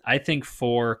worthy. I think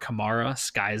for Kamara,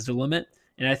 sky's the limit,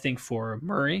 and I think for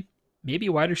Murray, maybe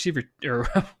wide receiver or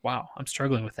wow, I'm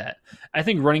struggling with that. I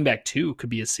think running back 2 could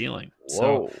be a ceiling.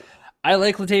 Whoa. So I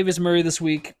like Latavius Murray this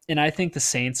week, and I think the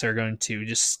Saints are going to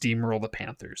just steamroll the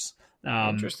Panthers.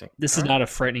 Interesting. This is not a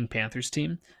frightening Panthers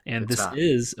team, and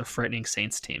is a frightening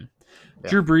Saints team. Yeah.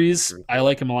 Drew Brees, I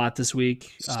like him a lot this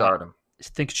week. Start him.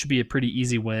 think it should be a pretty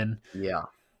easy win. Yeah.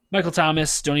 Michael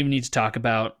Thomas, don't even need to talk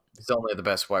about. He's only the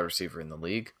best wide receiver in the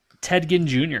league. Ted Ginn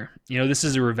Jr., this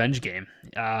is a revenge game.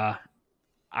 I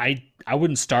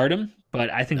wouldn't start him, but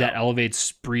I think that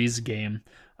elevates Spree's game.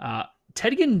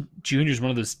 Ted Ginn Jr. is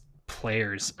one of those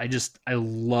players I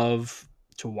love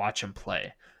to watch him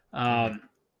play.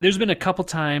 There's been a couple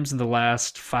times in the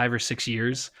last 5 or 6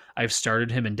 years I've started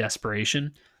him in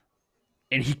desperation,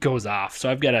 and he goes off.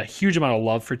 So I've got a huge amount of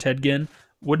love for Ted Ginn.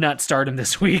 Would not start him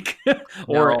this week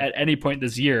or at any point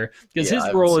this year because his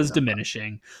role is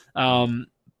diminishing.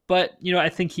 But I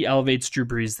think he elevates Drew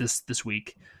Brees this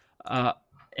week. And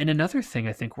another thing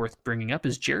I think worth bringing up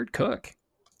is Jared Cook.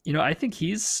 I think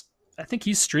he's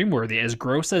stream worthy. As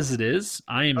gross as it is,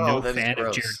 I am no fan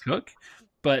of Jared Cook,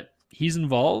 but he's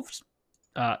involved.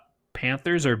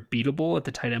 Panthers are beatable at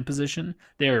the tight end position.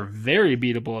 They are very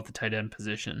beatable at the tight end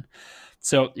position.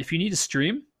 So if you need a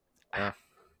stream,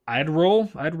 I'd roll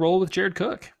with Jared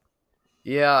Cook.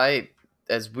 Yeah,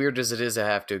 as weird as it is, I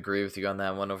have to agree with you on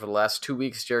that one. Over the last 2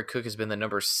 weeks, Jared Cook has been the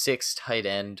number 6 tight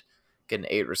end, getting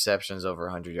 8 receptions, over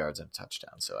 100 yards and a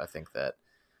touchdown. So I think that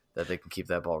they can keep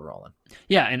that ball rolling.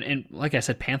 Yeah, and like I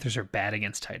said, Panthers are bad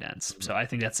against tight ends. So I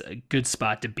think that's a good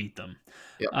spot to beat them.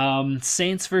 Yep.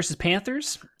 Saints versus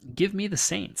Panthers. Give me the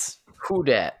Saints. Who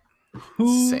dat?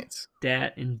 Saints.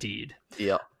 Dat indeed.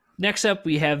 Yep. Next up,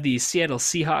 we have the Seattle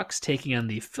Seahawks taking on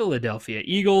the Philadelphia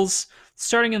Eagles.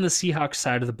 Starting on the Seahawks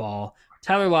side of the ball,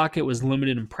 Tyler Lockett was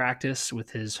limited in practice with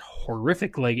his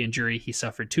horrific leg injury he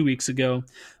suffered 2 weeks ago,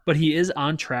 but he is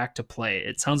on track to play.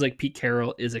 It sounds like Pete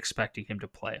Carroll is expecting him to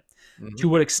play. Mm-hmm. To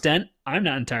what extent, I'm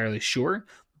not entirely sure,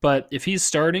 but if he's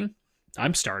starting,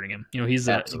 I'm starting him. He's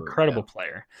an incredible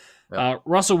player.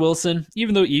 Russell Wilson,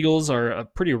 even though Eagles are a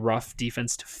pretty rough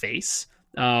defense to face,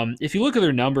 if you look at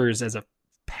their numbers as a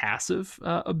passive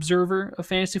observer of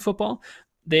fantasy football,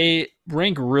 they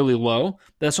rank really low.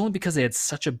 That's only because they had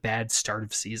such a bad start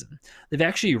of season. They've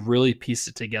actually really pieced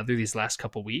it together these last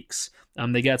couple weeks.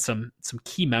 They got some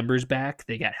key members back.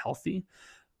 They got healthy,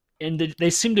 and they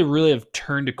seem to really have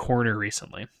turned a corner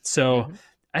recently. So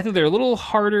I think they're a little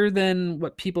harder than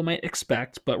what people might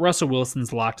expect, but Russell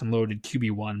Wilson's locked and loaded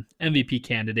QB1 MVP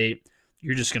candidate.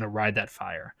 You're just going to ride that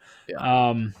fire.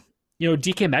 Yeah.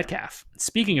 DK Metcalf,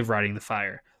 speaking of riding the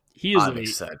fire, he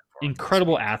is an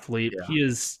incredible athlete. Yeah. He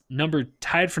is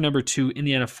tied for number 2 in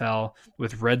the NFL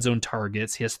with red zone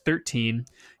targets. He has 13.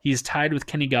 He's tied with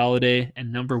Kenny Golladay,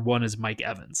 and number 1 is Mike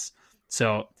Evans.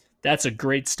 So that's a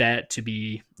great stat to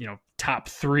be, top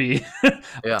 3,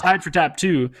 tied for top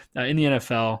 2 in the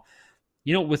NFL.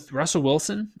 With Russell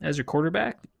Wilson as your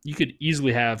quarterback, you could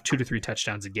easily have 2 to 3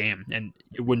 touchdowns a game, and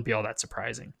it wouldn't be all that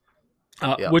surprising.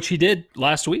 Which he did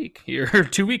last week, or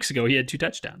 2 weeks ago. He had 2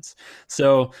 touchdowns.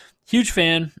 So huge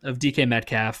fan of DK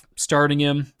Metcalf, starting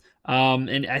him.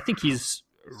 And I think he's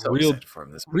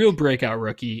real breakout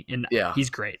rookie, and he's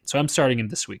great. So I'm starting him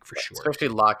this week for sure. Especially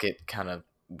Lockett kind of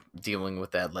dealing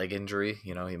with that leg injury.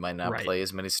 He might not play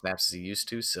as many snaps as he used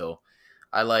to. So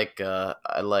I like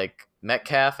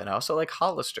Metcalf, and I also like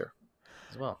Hollister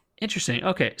as well. Interesting.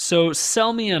 Okay, so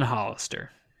sell me on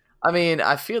Hollister. I mean,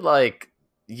 I feel like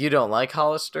you don't like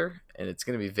Hollister, and it's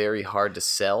going to be very hard to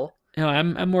sell.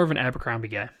 I'm more of an Abercrombie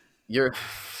guy. You're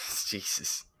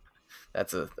Jesus.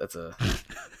 That's a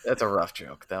rough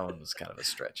joke. That one was kind of a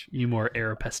stretch. You more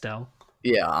Aeropostale?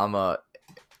 Yeah,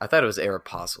 I thought it was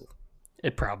Aeropostale.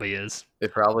 It probably is.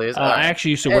 It probably is. I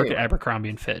actually used to work at Abercrombie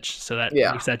and Fitch, so that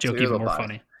makes that joke even more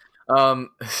funny.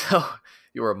 So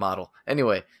you were a model.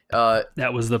 Anyway,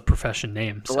 that was the profession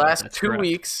name. The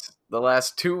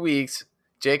last 2 weeks,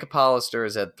 Jacob Hollister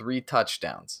has had 3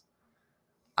 touchdowns.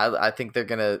 I think they're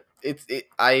gonna.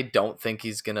 I don't think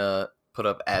he's gonna put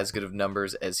up as good of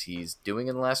numbers as he's doing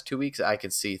in the last 2 weeks. I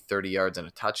could see 30 yards and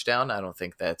a touchdown. I don't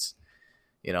think that's,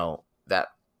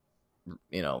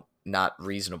 not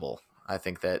reasonable. I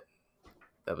think that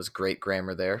was great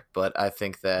grammar there, but I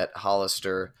think that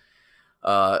Hollister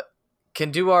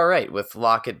can do all right with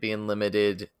Lockett being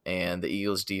limited and the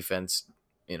Eagles defense,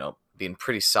 being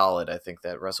pretty solid. I think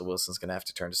that Russell Wilson's going to have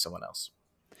to turn to someone else.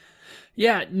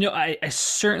 Yeah, no, I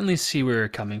certainly see where you're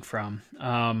coming from.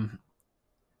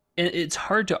 It's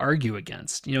hard to argue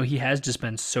against. He has just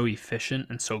been so efficient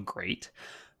and so great.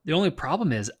 The only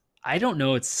problem is I don't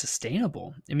know it's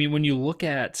sustainable. I mean, when you look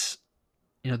at,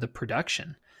 the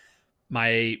production,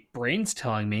 my brain's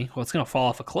telling me, well, it's going to fall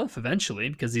off a cliff eventually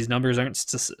because these numbers aren't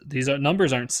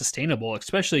sustainable,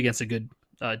 especially against a good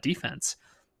defense.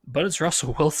 But it's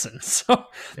Russell Wilson, so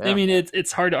I mean,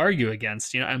 it's hard to argue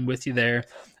against. I'm with you there.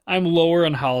 I'm lower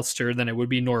on Hollister than I would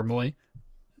be normally.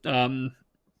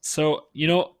 So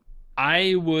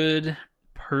I would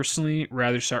personally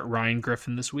rather start Ryan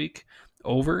Griffin this week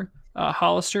over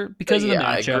Hollister because of the matchup.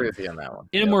 I agree with you on that one.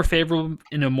 In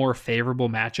a more favorable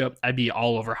matchup, I'd be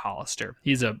all over Hollister.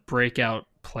 He's a breakout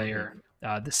player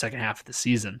the second half of the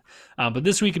season. But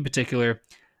this week in particular,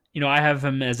 I have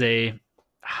him as a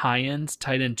high-end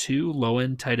tight end 2,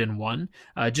 low-end tight end 1,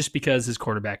 just because his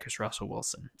quarterback is Russell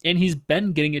Wilson. And he's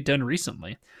been getting it done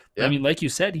recently. Yeah. I mean, like you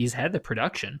said, he's had the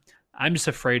production. I'm just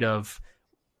afraid of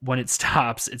when it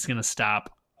stops, it's going to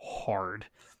stop hard.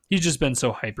 He's just been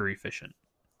so hyper-efficient.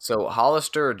 So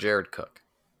Hollister or Jared Cook?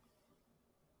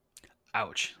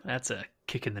 Ouch. That's a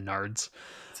kick in the nards.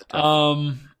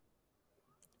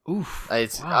 Oof. I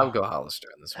would go Hollister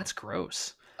in this one. That's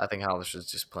gross. I think Hollister's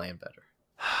just playing better.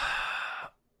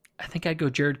 I think I'd go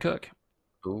Jared Cook.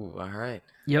 Ooh, all right.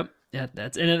 Yep. Yeah,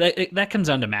 that comes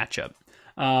down to matchup.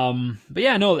 But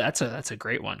yeah, no, that's a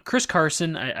great one. Chris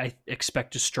Carson, I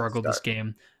expect to struggle this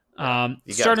game.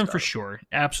 Start him for sure.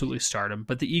 Absolutely start him.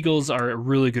 But the Eagles are a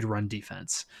really good run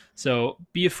defense. So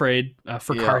be afraid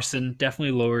for Carson.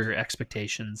 Definitely lower your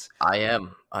expectations. I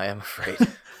am afraid.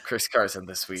 Chris Carson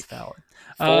this week. The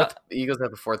Eagles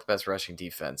have the 4th best rushing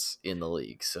defense in the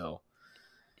league. So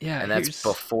yeah, and that's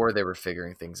before they were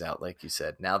figuring things out, like you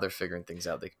said. Now they're figuring things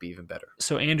out. They could be even better.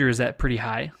 So Andrew, is that pretty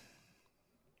high?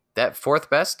 That 4th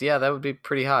best? Yeah, that would be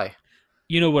pretty high.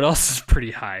 You know what else is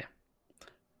pretty high?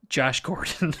 Josh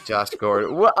Gordon. Josh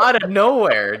Gordon. Well, out of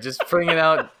nowhere, just bringing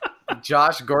out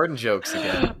Josh Gordon jokes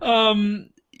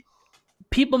again.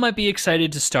 People might be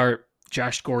excited to start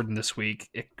Josh Gordon this week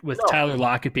with Tyler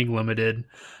Lockett being limited.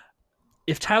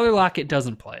 If Tyler Lockett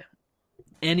doesn't play,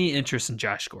 any interest in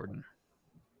Josh Gordon?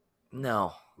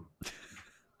 No.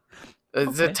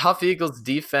 It's a tough Eagles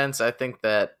defense. I think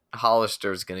that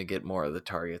Hollister is going to get more of the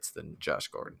targets than Josh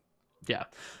Gordon. Yeah,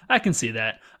 I can see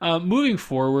that. Moving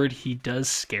forward, he does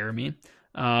scare me.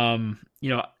 I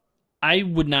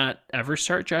would not ever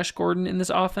start Josh Gordon in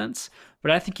this offense, but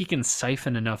I think he can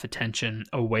siphon enough attention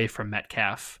away from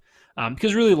Metcalf.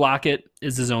 Because really Lockett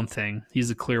is his own thing. He's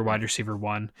a clear wide receiver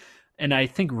 1. And I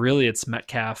think really it's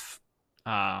Metcalf,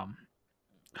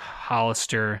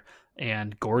 Hollister,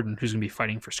 and Gordon who's going to be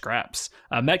fighting for scraps.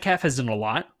 Metcalf has done a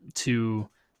lot to,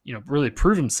 really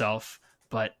prove himself,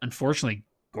 but unfortunately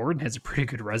Gordon has a pretty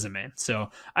good resume. So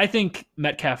I think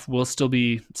Metcalf will still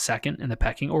be second in the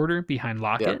pecking order behind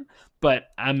Lockett, but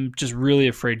I'm just really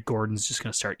afraid Gordon's just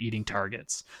going to start eating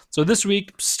targets. So this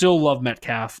week, still love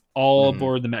Metcalf, all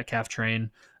aboard the Metcalf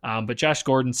train. But Josh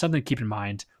Gordon, something to keep in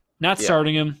mind. Not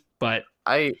starting him, but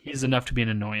he's enough to be an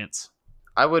annoyance.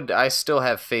 I still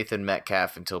have faith in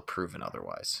Metcalf until proven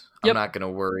otherwise. I'm not going to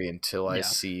worry until I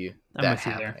see that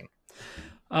happening.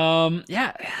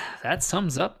 That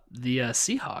sums up the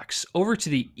Seahawks. Over to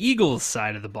the Eagles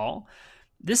side of the ball.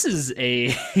 This is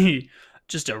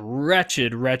just a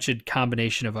wretched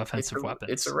combination of offensive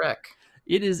weapons. It's a wreck.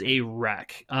 It is a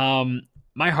wreck.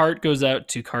 My heart goes out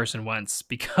to Carson Wentz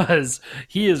because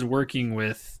he is working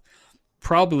with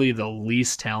probably the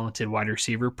least talented wide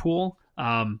receiver pool.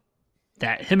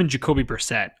 That him and Jacoby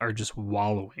Brissett are just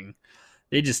wallowing.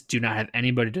 They just do not have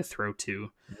anybody to throw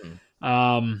to.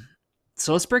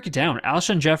 So let's break it down.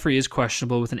 Alshon Jeffrey is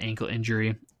questionable with an ankle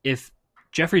injury. If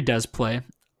Jeffrey does play,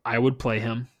 I would play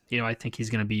him. I think he's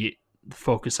going to be the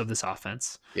focus of this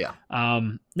offense. Yeah.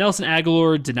 Nelson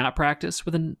Aguilar did not practice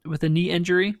with a knee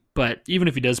injury, but even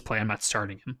if he does play, I'm not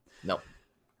starting him. No.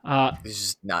 He's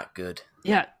just not good.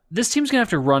 Yeah. This team's going to have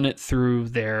to run it through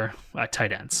their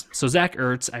tight ends. So Zach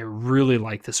Ertz, I really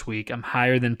like this week. I'm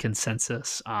higher than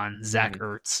consensus on Zach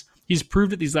Ertz. He's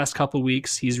proved it these last couple of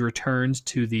weeks. He's returned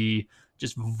to the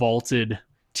just vaulted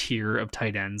tier of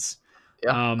tight ends.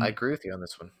 Yeah, I agree with you on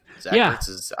this one. Zach Ertz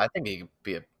is, I think he could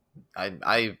be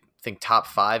I think top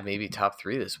 5, maybe top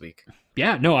 3 this week.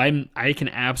 Yeah, no, I can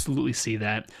absolutely see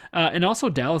that. And also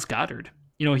Dallas Goedert.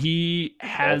 He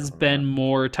has been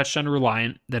more touchdown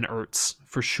reliant than Ertz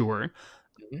for sure,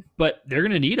 but they're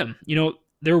going to need him.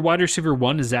 Their wide receiver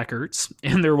 1 is Zach Ertz,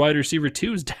 and their wide receiver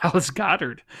 2 is Dallas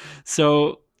Goedert.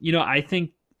 So, I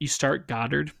think you start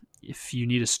Goddard if you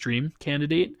need a stream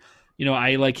candidate.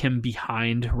 I like him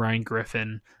behind Ryan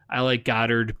Griffin. I like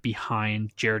Goddard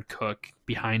behind Jared Cook,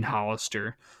 behind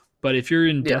Hollister. But if you're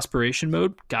in desperation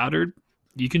mode, Goddard,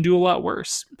 you can do a lot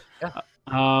worse. Yeah.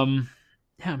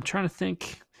 I'm trying to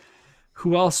think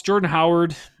who else. Jordan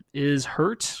Howard is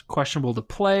hurt, questionable to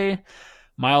play.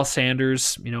 Miles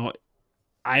Sanders,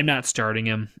 I'm not starting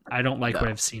him. I don't like what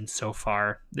I've seen so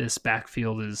far. This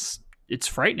backfield it's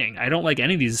frightening. I don't like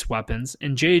any of these weapons.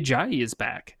 And Jay Ajayi is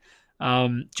back.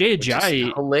 Jay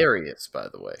Ajayi, hilarious, by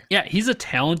the way. Yeah, he's a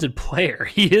talented player.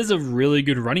 He is a really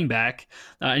good running back,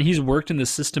 and he's worked in the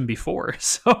system before.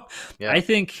 So I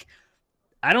think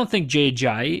I don't think Jay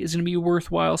Ajayi is going to be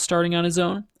worthwhile starting on his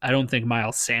own. I don't think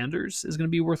Miles Sanders is going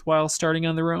to be worthwhile starting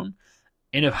on their own.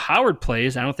 And if Howard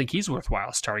plays, I don't think he's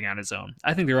worthwhile starting on his own.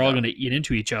 I think they're all going to eat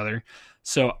into each other.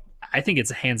 So I think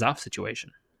it's a hands-off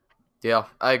situation. Yeah,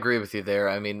 I agree with you there.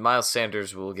 I mean, Miles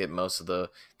Sanders will get most of the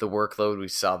workload. We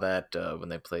saw that when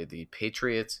they played the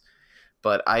Patriots.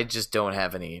 But I just don't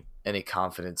have any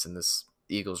confidence in this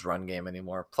Eagles run game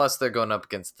anymore. Plus, they're going up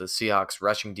against the Seahawks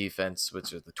rushing defense,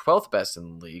 which is the 12th best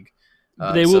in the league.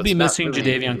 They will be missing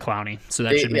Jadeveon Clowney, so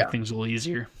that should make things a little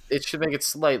easier. It should make it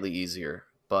slightly easier,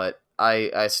 but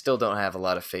I still don't have a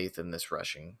lot of faith in this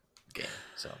rushing game.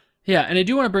 So yeah, and I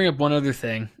do want to bring up one other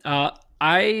thing.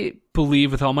 I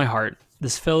believe with all my heart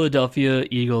this Philadelphia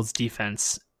Eagles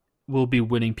defense will be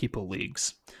winning people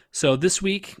leagues. So this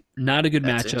week, not a good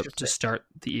matchup to start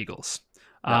the Eagles.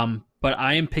 Yeah. But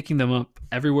I am picking them up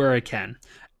everywhere I can.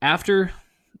 After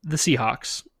the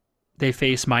Seahawks, they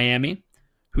face Miami,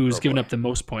 who's given up the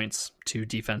most points to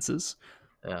defenses.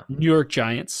 Yeah. New York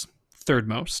Giants, third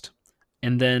most.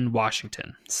 And then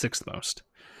Washington, sixth most.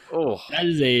 Oh, That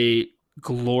is a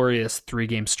glorious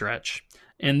 3-game stretch.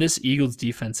 And this Eagles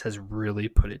defense has really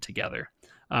put it together.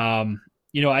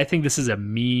 I think this is a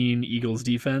mean Eagles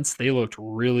defense. They looked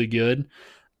really good.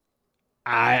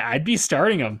 I'd be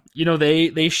starting them.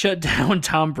 They shut down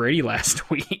Tom Brady last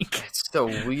week. it's so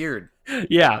weird.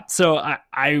 Yeah, so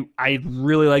I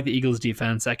really like the Eagles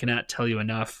defense. I cannot tell you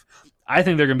enough. I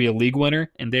think they're going to be a league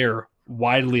winner, and they're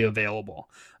widely available.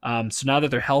 So now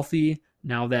that they're healthy,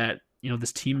 now that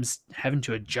this team's having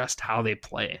to adjust how they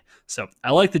play. So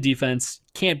I like the defense.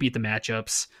 Can't beat the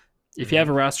matchups. If you have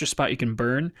a roster spot you can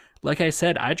burn, like I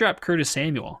said, I dropped Curtis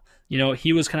Samuel.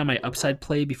 He was kind of my upside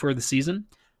play before the season.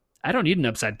 I don't need an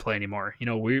upside play anymore.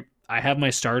 I have my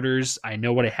starters. I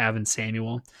know what I have in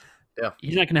Samuel. Yeah.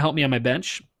 He's not going to help me on my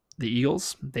bench. The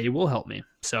Eagles, they will help me.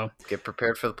 So get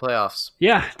prepared for the playoffs.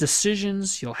 Yeah,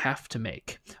 decisions you'll have to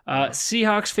make.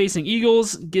 Seahawks facing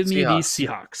Eagles. Give me the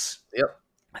Seahawks. Yep.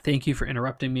 Thank you for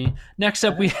interrupting me. Next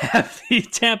up, we have the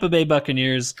Tampa Bay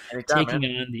Buccaneers taking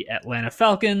on the Atlanta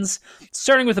Falcons.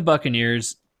 Starting with the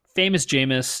Buccaneers, famous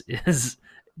Jameis is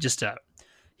just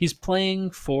he's playing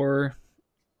for...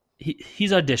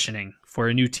 He's auditioning for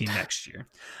a new team next year.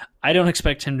 I don't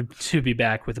expect him to be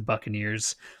back with the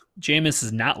Buccaneers. Jameis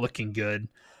is not looking good.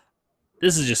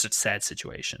 This is just a sad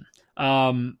situation.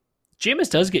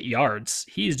 Jameis does get yards.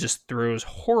 He just throws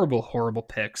horrible, horrible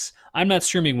picks. I'm not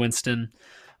streaming Winston.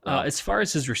 As far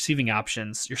as his receiving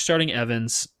options, you're starting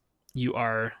Evans. You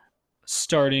are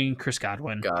starting Chris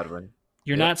Godwin.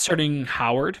 You're not starting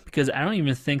Howard because I don't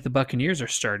even think the Buccaneers are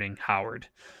starting Howard.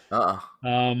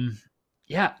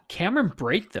 Yeah, Cameron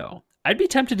Brate, though. I'd be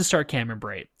tempted to start Cameron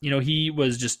Brate. He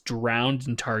was just drowned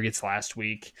in targets last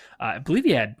week. I believe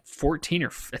he had 14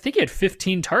 or I think he had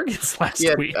 15 targets last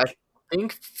week. I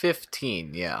think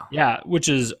 15, yeah. Yeah, which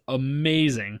is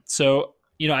amazing. So,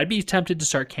 I'd be tempted to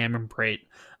start Cameron Brate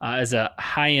as a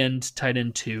high-end tight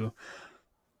end too.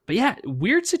 But yeah,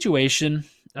 weird situation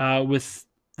with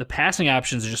the passing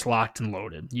options are just locked and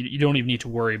loaded. You don't even need to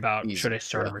worry about should I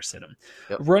start him or sit him.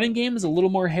 Yep. Running game is a little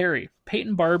more hairy.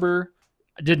 Peyton Barber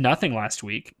did nothing last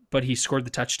week, but he scored the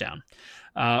touchdown.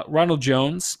 Ronald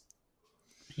Jones,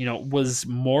 was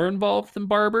more involved than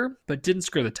Barber, but didn't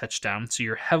score the touchdown, so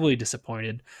you're heavily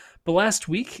disappointed. But last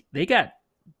week, they got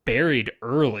buried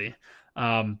early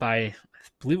by, I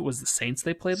believe it was the Saints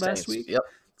they played last week. Yep.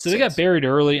 So they got buried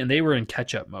early, and they were in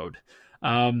catch-up mode.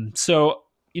 So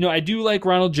I do like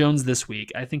Ronald Jones this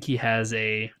week. I think he has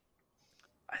a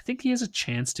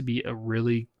chance to be a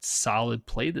really solid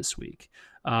play this week.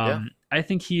 I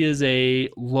think he is a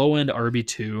low-end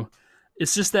RB2.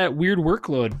 It's just that weird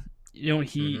workload.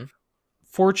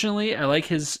 Fortunately, I like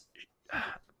his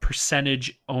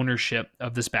percentage ownership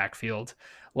of this backfield.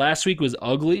 Last week was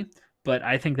ugly, but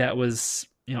I think that was,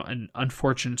 an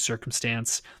unfortunate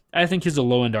circumstance. I think he's a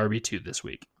low-end RB2 this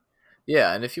week.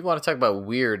 Yeah, and if you want to talk about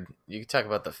weird, you can talk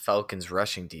about the Falcons'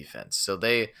 rushing defense. So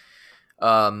they,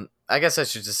 I guess I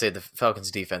should just say the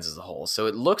Falcons' defense as a whole. So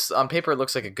on paper, it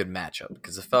looks like a good matchup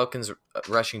because the Falcons'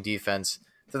 rushing defense,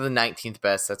 they're the 19th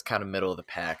best. That's kind of middle of the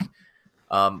pack.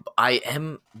 I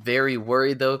am very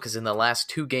worried, though, because in the last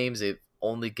 2 games, they've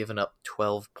only given up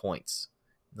 12 points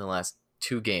in the last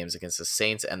 2 games against the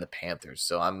Saints and the Panthers.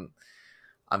 So I'm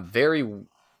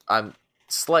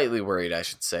slightly worried, I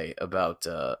should say, about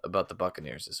the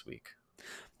Buccaneers this week.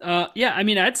 Yeah, I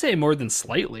mean, I'd say more than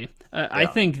slightly. I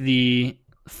think the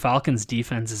Falcons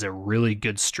defense is a really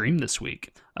good stream this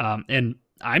week. And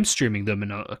I'm streaming them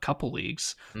in a couple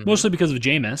leagues, mostly because of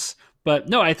Jameis, But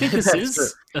no, I think this That's is true.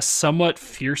 a somewhat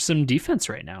fearsome defense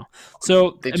right now.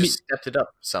 So They just stepped it up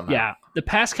somehow. yeah, the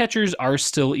pass catchers are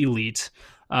still elite.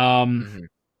 Mhm.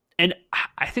 And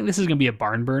I think this is going to be a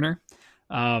barn burner.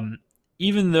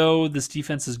 Even though this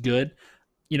defense is good,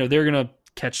 they're going to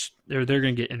they're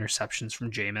going to get interceptions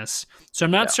from Jameis. So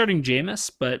I'm not starting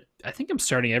Jameis, but I think I'm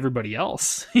starting everybody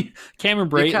else. Cameron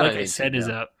Brate, like I said, is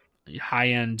a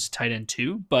high-end tight end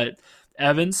too, but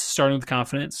Evans starting with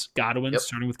confidence, Godwin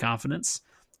starting with confidence,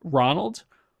 Ronald,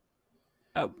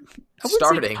 I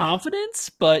wouldn't say confidence,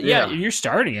 but yeah, you're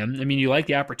starting him. I mean, you like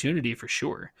the opportunity for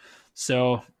sure.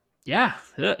 So yeah,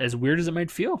 as weird as it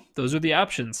might feel, those are the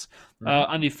options.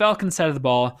 On the Falcons side of the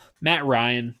ball, Matt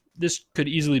Ryan, this could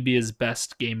easily be his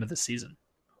best game of the season.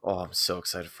 Oh, I'm so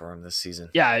excited for him this season.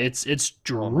 Yeah, it's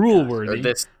drool worthy.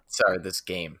 This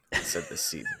game. I said this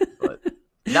season, but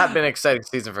not been an exciting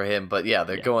season for him. But yeah,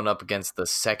 they're going up against the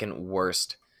second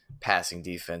worst passing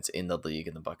defense in the league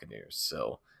in the Buccaneers.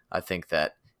 So I think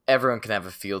that everyone can have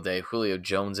a field day. Julio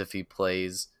Jones, if he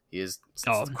plays, he is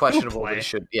questionable. But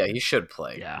he should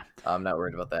play. Yeah, I'm not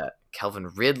worried about that.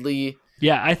 Calvin Ridley.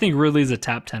 Yeah, I think Ridley's a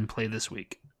top 10 play this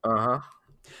week.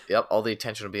 Yep, all the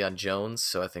attention will be on Jones,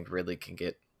 so I think Ridley can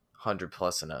get 100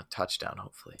 plus and a touchdown,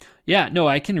 hopefully. Yeah, no,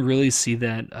 I can really see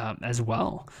that as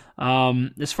well.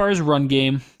 As far as run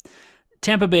game,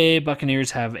 Tampa Bay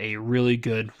Buccaneers have a really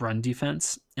good run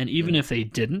defense, and even if they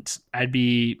didn't, I'd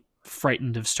be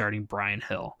frightened of starting Brian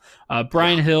Hill.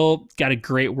 Brian Hill got a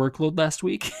great workload last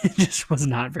week. Just was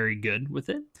not very good with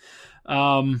it.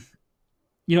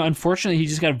 Unfortunately, he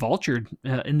just got vultured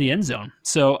in the end zone.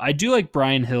 So I do like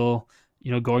Brian Hill,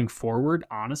 going forward.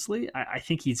 Honestly, I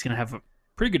think he's going to have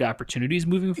pretty good opportunities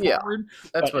moving forward.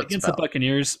 That's what against the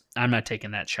Buccaneers, I'm not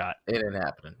taking that shot. It ain't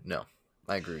happening. No,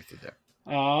 I agree with you there.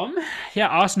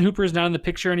 Austin Hooper is not in the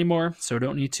picture anymore, so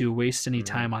don't need to waste any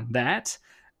time on that.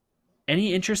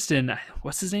 Any interest in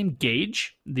what's his name,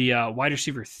 Gage, the wide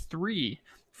receiver 3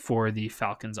 for the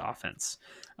Falcons offense?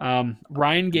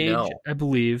 Ryan Gage, I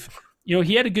believe.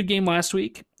 He had a good game last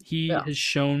week. He has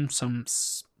shown some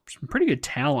pretty good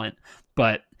talent,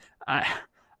 but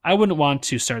I wouldn't want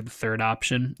to start the third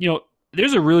option.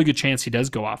 There's a really good chance he does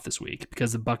go off this week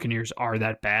because the Buccaneers are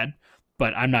that bad,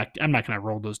 but I'm not going to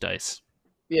roll those dice.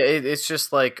 Yeah, it's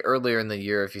just like earlier in the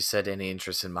year, if you said any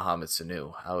interest in Mohamed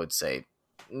Sanu, I would say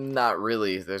not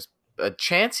really. There's a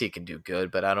chance he can do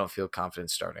good, but I don't feel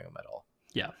confident starting him at all.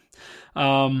 Yeah.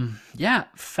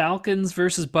 Falcons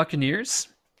versus Buccaneers.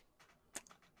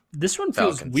 This one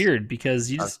feels weird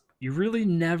because you really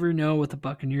never know what the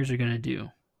Buccaneers are going to do.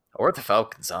 Or the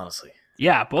Falcons, honestly.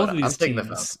 Yeah, both of these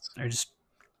teams are just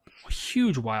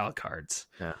huge wild cards.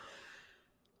 Yeah.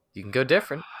 You can go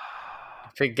different.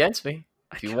 Pick against me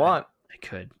if you want. I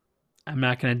could. I'm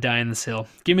not going to die in this hill.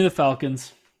 Give me the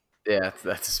Falcons. Yeah,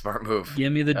 that's a smart move.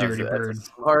 Give me the dirty bird. That's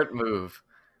a smart move.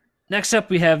 Next up,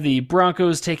 we have the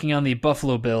Broncos taking on the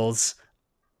Buffalo Bills.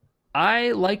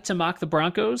 I like to mock the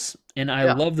Broncos, and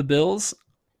I love the Bills.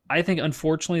 I think,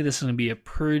 unfortunately, this is going to be a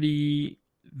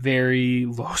very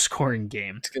low-scoring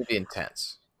game. It's going to be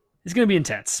intense.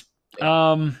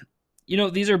 Yeah.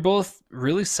 These are both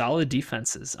really solid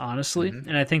defenses, honestly,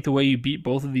 and I think the way you beat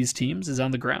both of these teams is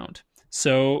on the ground.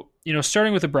 So,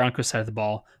 starting with the Broncos side of the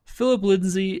ball, Phillip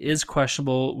Lindsay is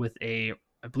questionable with I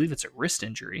believe it's a wrist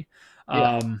injury.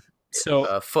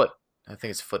 Foot. I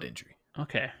think it's foot injury.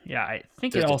 Okay. Yeah, I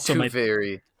think it also might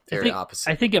very opposite.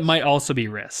 I think it might also be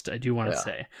wrist. I do want to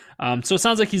say. So it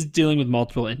sounds like he's dealing with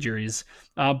multiple injuries,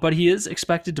 but he is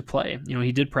expected to play.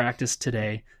 He did practice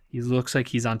today. He looks like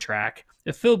he's on track.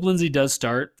 If Phillip Lindsay does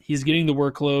start, he's getting the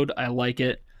workload. I like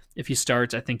it. If he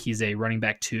starts, I think he's a running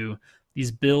back 2.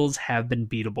 These Bills have been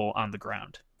beatable on the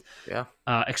ground. Yeah.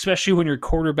 Especially when your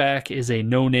quarterback is a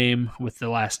no-name with the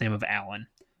last name of Allen.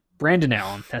 Brandon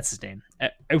Allen, that's his name.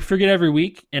 I forget every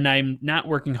week, and I'm not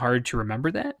working hard to remember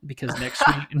that because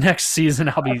next season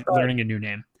I'll be learning a new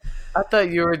name. I thought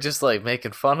you were just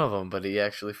making fun of him, but he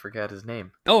actually forgot his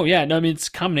name. Oh yeah, no, I mean it's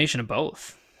a combination of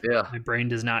both. Yeah, my brain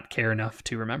does not care enough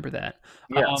to remember that.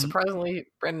 Yeah, surprisingly,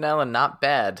 Brandon Allen not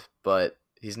bad, but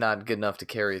he's not good enough to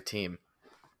carry a team.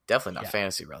 Definitely not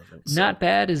fantasy relevant. So. Not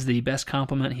bad is the best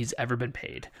compliment he's ever been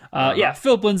paid. Yeah,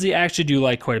 Phillip Lindsay I actually do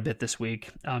like quite a bit this week.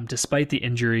 Despite the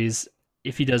injuries,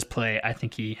 if he does play, I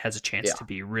think he has a chance to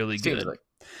be really good. Like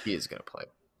he is going to play.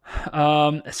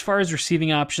 As far as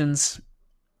receiving options,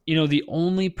 the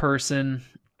only person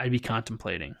I'd be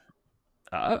contemplating,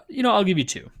 I'll give you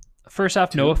 2. First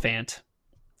off, Noah Fant.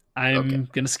 I'm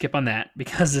going to skip on that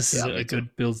because this is a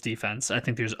good Bills defense. I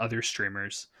think there's other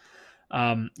streamers.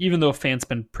 Even though Fant's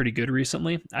been pretty good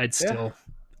recently, I'd still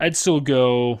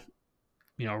go,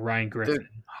 Ryan Griffin,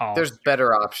 Hall. There's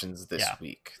better options this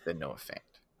week than Noah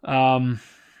Fant.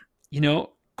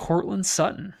 Cortland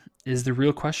Sutton is the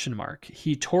real question mark.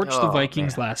 He torched the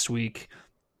Vikings last week,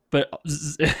 but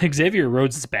Xavier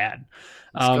Rhodes is bad.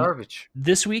 It's garbage.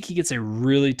 This week he gets a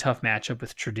really tough matchup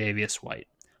with Tre'Davious White.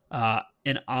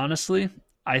 And honestly,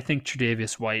 I think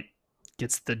Tre'Davious White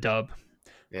gets the dub.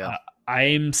 Yeah.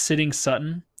 I'm sitting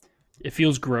Sutton. It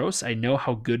feels gross. I know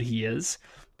how good he is,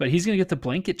 but he's going to get the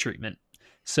blanket treatment.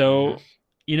 So,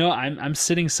 I'm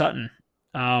sitting Sutton.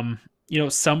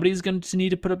 Somebody's going to need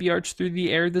to put up yards through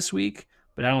the air this week,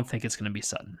 but I don't think it's going to be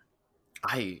Sutton.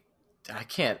 I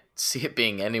can't see it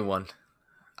being anyone.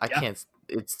 I can't.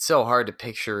 It's so hard to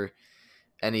picture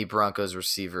any Broncos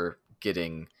receiver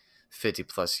getting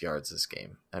 50-plus yards this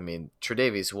game. I mean,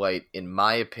 Tre'Davious White, in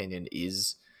my opinion,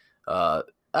 is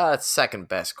second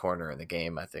best corner in the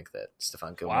game. I think that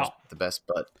Stephon Gilmore's the best,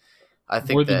 but I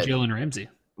think more than Jalen Ramsey.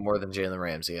 More than Jalen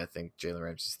Ramsey. I think Jalen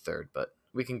Ramsey's third, but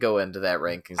we can go into that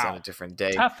rankings on a different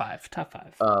day. Top five.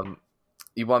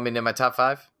 You want me to name my top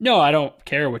five? No, I don't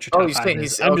care what your top five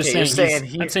is. I'm just saying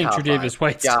Tre'Davious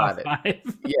White's top five.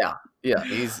 Yeah.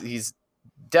 He's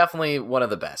definitely one of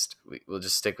the best. We'll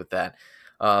just stick with that.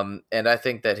 And I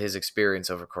think that his experience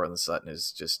over Cortland Sutton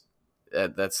is just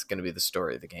that's going to be the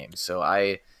story of the game. So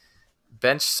I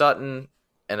bench Sutton,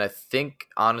 and I think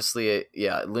honestly,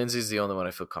 Lindsey's the only one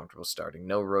I feel comfortable starting.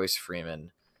 No Royce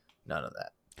Freeman, none of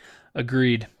that.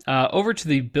 Agreed. Over to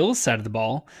the Bills side of the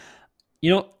ball,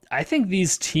 I think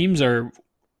these teams are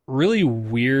really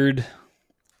weird.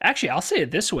 Actually, I'll say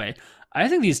it this way. I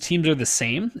think these teams are the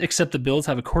same, except the Bills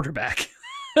have a quarterback.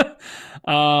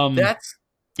 That's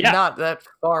not that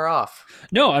far off.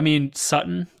 No, I mean,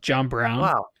 Sutton, John Brown.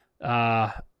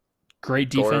 Wow. Great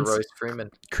defense. Royce Freeman.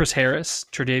 Chris Harris,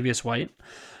 Tre'Davious White.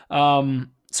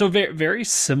 So very, very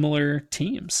similar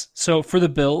teams. So for the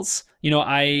Bills,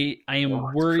 I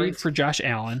am worried for Josh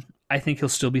Allen. I think he'll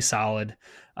still be solid.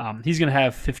 He's going to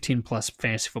have 15-plus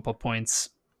fantasy football points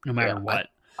no matter what.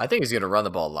 I think he's going to run the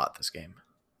ball a lot this game.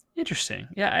 Interesting.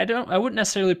 Yeah, I wouldn't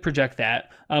necessarily project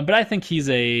that, but I think he's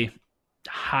a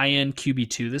high-end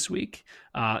QB2 this week.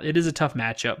 It is a tough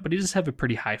matchup, but he does have a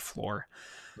pretty high floor.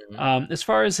 Mm-hmm. As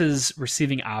far as his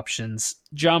receiving options,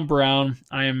 John Brown,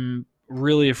 I am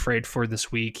really afraid for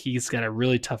this week. He's got a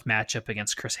really tough matchup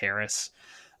against Chris Harris.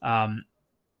 It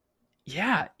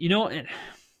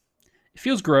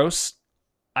feels gross.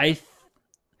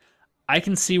 I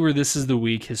can see where this is the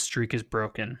week his streak is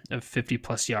broken of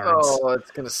 50-plus yards. Oh,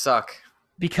 it's going to suck.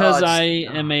 Because I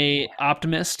am a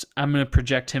optimist, I'm going to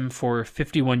project him for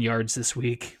 51 yards this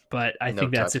week, but I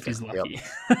think that's if he's lucky.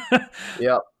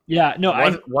 Yep. Yeah, no,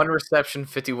 one reception,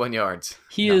 51 yards.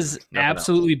 He is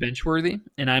absolutely bench-worthy,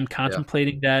 and I'm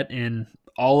contemplating that in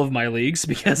all of my leagues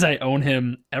because I own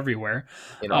him everywhere.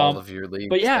 In all of your leagues.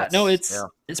 But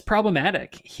it's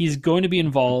problematic. He's going to be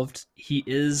involved. He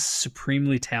is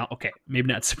supremely talented. Okay, maybe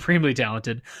not supremely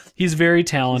talented. He's very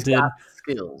talented. He's got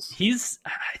skills.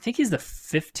 I think he's the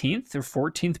 15th or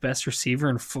 14th best receiver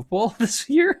in football this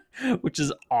year, which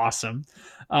is awesome.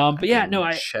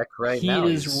 Check right now.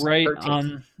 He is right 13th.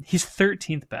 On. He's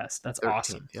 13th best. That's 13th,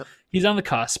 awesome. Yep. He's on the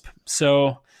cusp.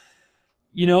 So,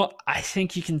 I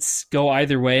think you can go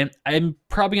either way. I'm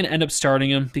probably going to end up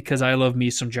starting him because I love me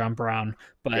some John Brown,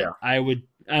 but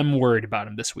I'm worried about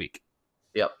him this week.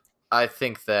 Yep. I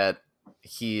think that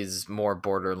he's more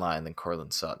borderline than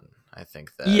Cortland Sutton. I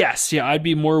think that. Yes. Yeah. I'd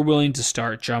be more willing to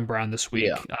start John Brown this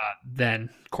week than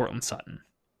Cortland Sutton.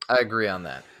 I agree on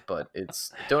that, but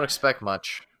don't expect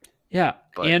much. Yeah.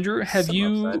 Andrew, have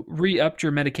you re-upped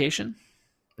your medication?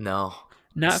 No.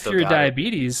 Not for your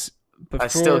diabetes, but I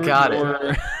still got it.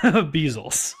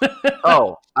 Bezels.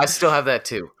 Oh, I still have that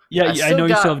too. Yeah, I know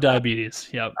you still have diabetes.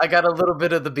 Yep. I got a little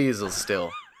bit of the Bezels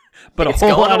still. But a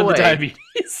whole lot of the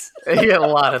diabetes. You got a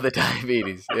lot of the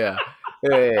diabetes. Yeah.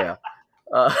 Yeah.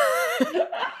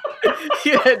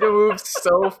 You had to move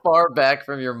so far back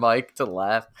from your mic to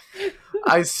laugh.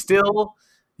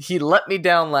 He let me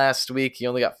down last week. He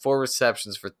only got 4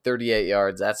 receptions for 38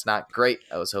 yards. That's not great.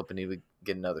 I was hoping he would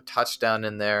get another touchdown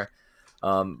in there.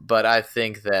 But I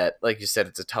think that, like you said,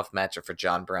 it's a tough matchup for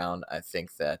John Brown. I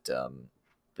think that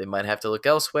they might have to look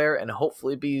elsewhere, and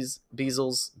hopefully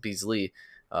Beasley,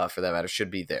 for that matter,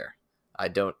 should be there. I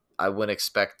wouldn't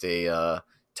expect a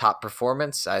top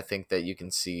performance. I think that you can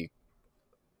see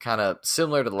kind of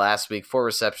similar to last week, 4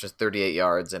 receptions, 38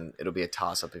 yards, and it'll be a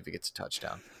toss-up if he gets a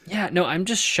touchdown. Yeah, no, I'm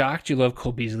just shocked you love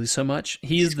Cole Beasley so much.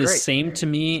 He's the same to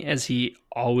me as he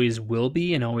always will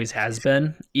be and always has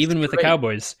been, even with the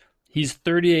Cowboys. He's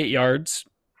 38 yards,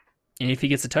 and if he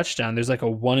gets a touchdown, there's like a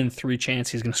 1 in 3 chance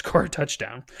he's going to score a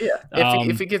touchdown. Yeah,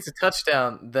 if he gets a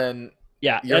touchdown, then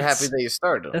Yeah, you're happy that you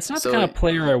started him. That's not the kind of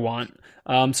player I want.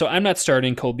 So I'm not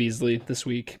starting Cole Beasley this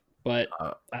week, but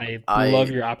I love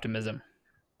your optimism.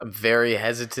 I'm very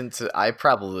hesitant to. I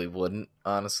probably wouldn't,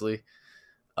 honestly.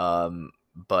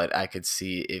 But I could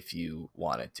see if you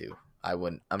wanted to. I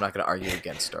wouldn't. I'm not going to argue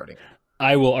against starting.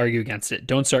 I will argue against it.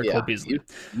 Don't start Cole Beasley.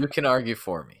 You can argue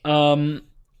for me.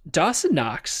 Dawson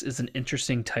Knox is an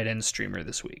interesting tight end streamer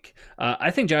this week. I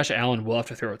think Josh Allen will have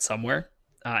to throw it somewhere.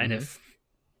 And if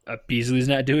Beasley's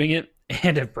not doing it,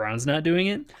 and if Brown's not doing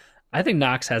it, I think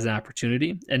Knox has an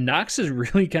opportunity. And Knox is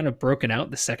really kind of broken out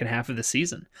the second half of the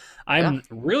season. I'm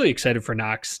really excited for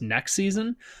Knox next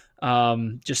season.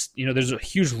 There's a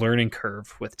huge learning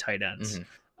curve with tight ends.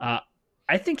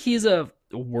 I think he's a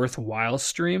worthwhile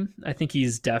stream. I think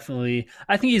he's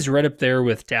right up there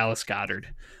with Dallas Goedert.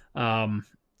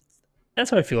 That's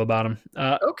how I feel about him.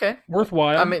 Okay.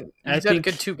 Worthwhile. I mean, he's had a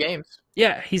good 2 games.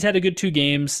 Yeah, he's had a good 2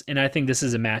 games, and I think this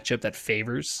is a matchup that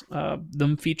favors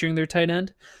them featuring their tight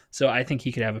end. So I think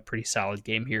he could have a pretty solid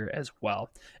game here as well.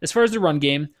 As far as the run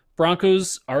game,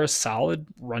 Broncos are a solid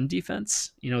run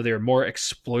defense. They're more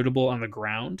exploitable on the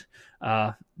ground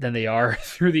than they are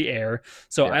through the air.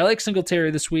 So I like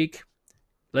Singletary this week.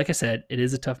 Like I said, it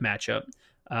is a tough matchup.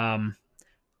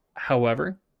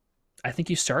 However, I think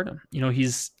you start him.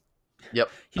 He's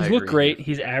looked great.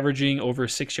 He's averaging over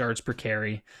 6 yards per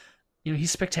carry.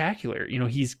 He's spectacular.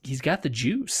 He's got the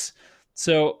juice.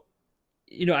 So,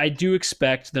 I do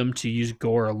expect them to use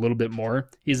Gore a little bit more.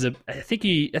 I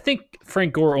think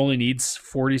Frank Gore only needs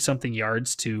 40 something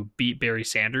yards to beat Barry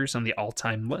Sanders on the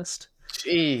all-time list.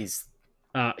 Jeez.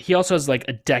 He also has like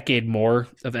a decade more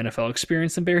of NFL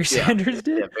experience than Barry Sanders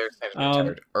did. Yeah, Barry Sanders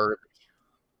retired early.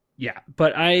 Yeah,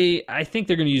 but I think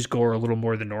they're going to use Gore a little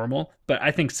more than normal, but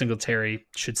I think Singletary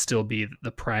should still be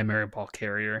the primary ball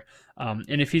carrier.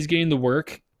 And if he's getting the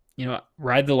work,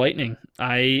 ride the lightning.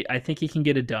 I think he can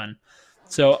get it done.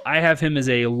 So I have him as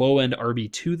a low-end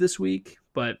RB2 this week,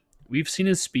 but we've seen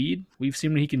his speed. We've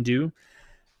seen what he can do.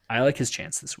 I like his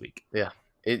chance this week. Yeah,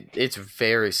 it's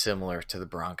very similar to the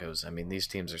Broncos. I mean, these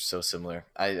teams are so similar.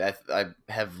 I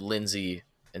have Lindsey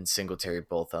and Singletary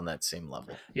both on that same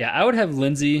level. Yeah, I would have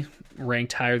Lindsey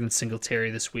ranked higher than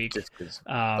Singletary this week. Just because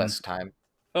less time.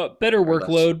 Better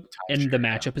workload, and the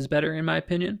matchup is better, in my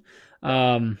opinion.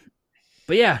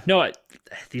 But yeah, no,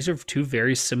 these are 2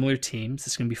 very similar teams.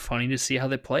 It's going to be funny to see how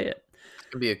they play it. It's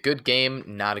going to be a good game,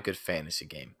 not a good fantasy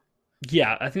game.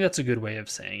 Yeah, I think that's a good way of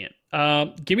saying it.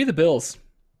 Give me the Bills.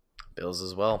 Bills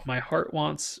as well. My heart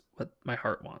wants what my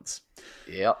heart wants.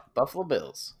 Yep, Buffalo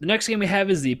Bills. The next game we have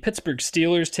is the Pittsburgh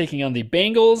Steelers taking on the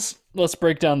Bengals. Let's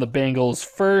break down the Bengals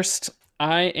first. Do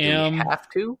we have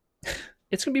to?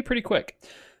 It's going to be pretty quick.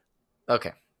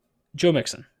 Okay. Joe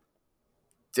Mixon.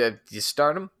 Did you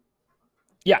start him?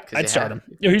 Yeah, I'd start him.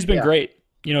 He's been great.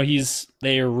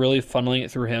 They are really funneling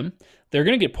it through him. They're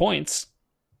going to get points.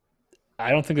 I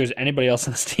don't think there's anybody else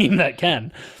on this team that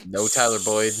can. No Tyler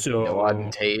Boyd, no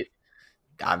Auden Tate.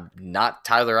 I'm not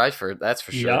Tyler Eifert, that's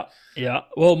for sure. Yeah.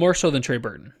 Well, more so than Trey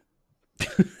Burton.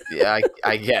 Yeah,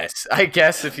 I guess. I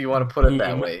guess if you want to put it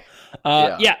that way.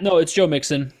 No, it's Joe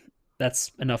Mixon.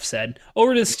 That's enough said.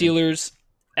 Over to the Steelers.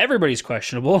 Everybody's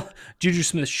questionable. Juju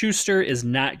Smith-Schuster is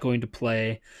not going to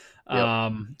play.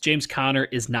 James Conner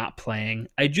is not playing.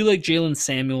 I do like Jalen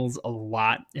Samuels a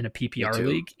lot in a PPR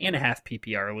league and a half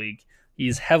PPR league.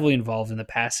 He's heavily involved in the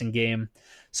passing game.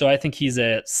 So I think he's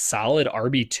a solid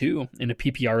RB2 in a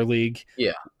PPR league.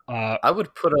 Yeah. I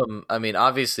would put him,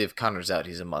 obviously if Connor's out,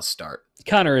 he's a must start.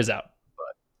 Connor is out.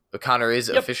 But Connor is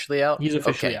officially out? He's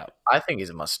officially out. I think he's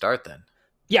a must start then.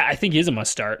 Yeah, I think he is a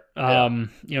must start. He's going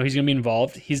to be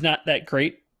involved. He's not that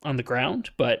great on the ground,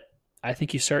 but I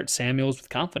think you start Samuels with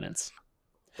confidence.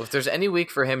 Well, if there's any week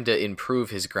for him to improve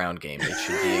his ground game, it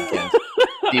should be against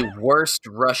the worst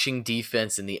rushing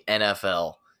defense in the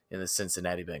NFL in the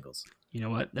Cincinnati Bengals. You know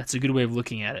what? That's a good way of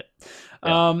looking at it.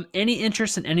 Yeah. Any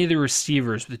interest in any of the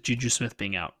receivers with Juju Smith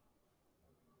being out?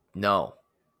 No.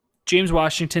 James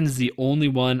Washington is the only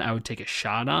one I would take a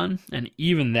shot on, and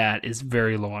even that is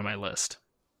very low on my list.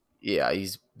 Yeah,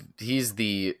 he's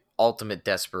the ultimate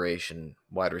desperation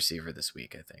wide receiver this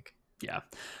week, I think. Yeah,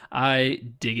 I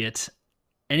dig it.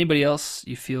 Anybody else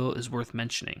you feel is worth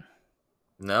mentioning?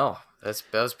 No, that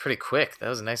was pretty quick. That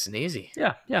was nice and easy.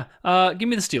 Yeah. Give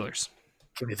me the Steelers.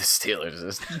 Give me the Steelers.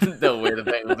 There's no way the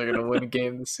Bengals are going to win a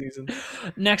game this season.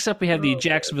 Next up, we have the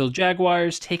Jacksonville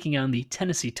Jaguars taking on the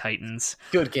Tennessee Titans.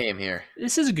 Good game here.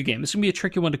 This is a good game. This is going to be a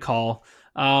tricky one to call.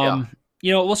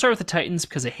 We'll start with the Titans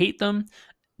because I hate them.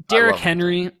 Derrick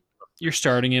Henry, you're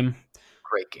starting him.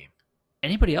 Great game.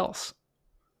 Anybody else?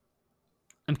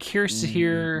 I'm curious to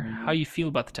hear how you feel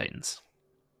about the Titans.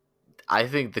 I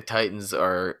think the Titans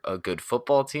are a good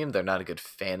football team. They're not a good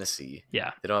fantasy.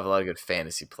 Yeah. They don't have a lot of good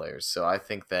fantasy players. So I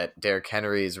think that Derrick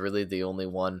Henry is really the only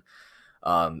one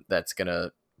that's going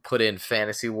to put in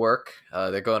fantasy work.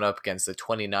 They're going up against the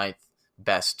 29th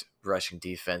best rushing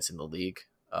defense in the league.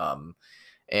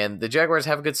 And the Jaguars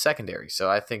have a good secondary. So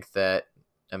I think that,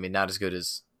 I mean, not as good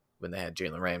as when they had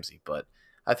Jalen Ramsey, but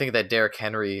I think that Derrick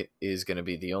Henry is going to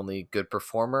be the only good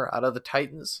performer out of the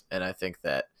Titans. And I think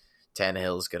that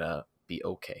Tannehill is going to be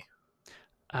okay.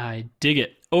 I dig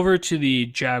it. Over to the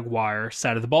Jaguar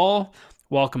side of the ball.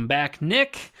 Welcome back,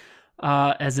 Nick.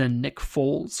 As in Nick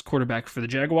Foles, quarterback for the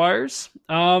Jaguars.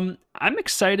 I'm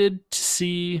excited to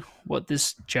see what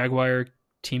this Jaguar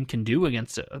team can do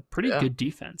against a pretty good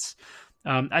defense.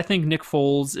 I think Nick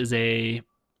Foles is a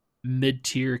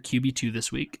mid-tier QB2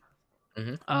 this week.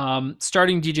 Mm-hmm.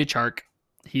 Starting DJ Chark,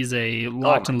 he's a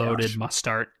locked and loaded must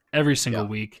start every single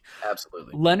week.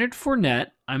 Absolutely. Leonard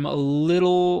Fournette, I'm a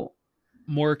little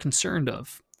more concerned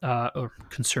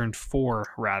for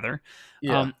rather.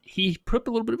 Yeah. He put up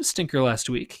a little bit of a stinker last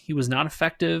week. He was not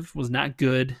effective, was not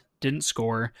good, didn't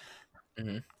score.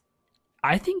 Mm-hmm.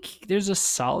 I think there's a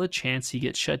solid chance he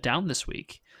gets shut down this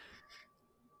week.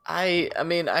 I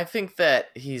mean, I think that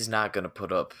he's not going to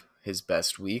put up his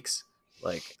best weeks.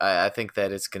 Like, I think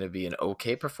that it's going to be an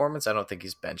okay performance. I don't think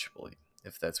he's benchable,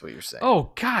 if that's what you're saying.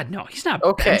 Oh, God, no. He's not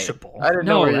Okay. benchable. I didn't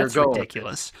know where that's you're going.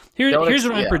 ridiculous. Here's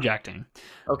what I'm projecting.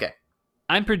 Okay.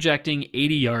 I'm projecting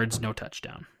 80 yards, no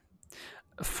touchdown.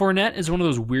 Fournette is one of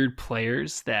those weird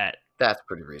players that... That's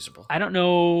pretty reasonable. I don't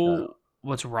know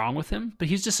what's wrong with him, but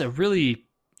he's just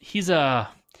he's a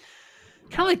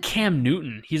kind of like Cam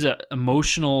Newton. He's an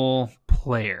emotional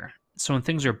player. So when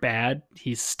things are bad,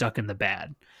 he's stuck in the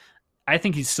bad. I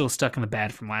think he's still stuck in the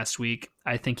bad from last week.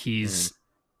 I think he's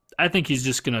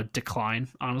just going to decline,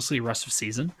 honestly, the rest of the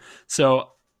season. So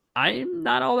I'm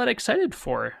not all that excited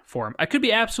for him. I could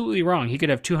be absolutely wrong. He could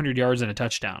have 200 yards and a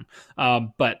touchdown.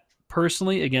 But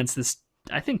personally, against this,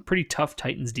 I think, pretty tough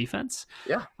Titans defense.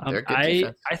 Yeah, they're a good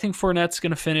defense. I think Fournette's going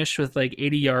to finish with like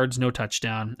 80 yards, no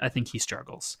touchdown. I think he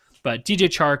struggles. But DJ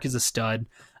Chark is a stud.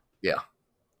 Yeah,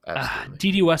 absolutely.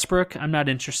 D.D. Westbrook, I'm not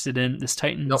interested in. This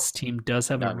Titans team does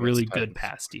have a really good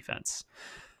pass defense.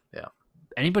 Yeah.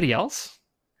 Anybody else?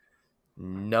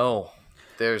 No.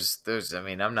 I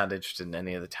mean, I'm not interested in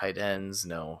any of the tight ends.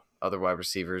 No other wide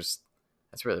receivers.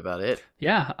 That's really about it.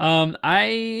 Yeah.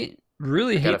 I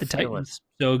really hate the Titans.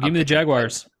 So give me the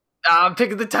Jaguars. I'm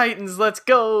picking the Titans. Let's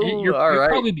go. You'll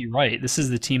probably be right. This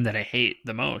is the team that I hate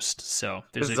the most. So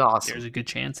there's a good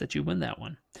chance that you win that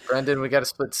one. Brendan, we got a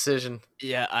split decision.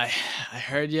 Yeah, I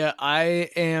heard you. I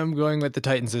am going with the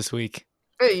Titans this week.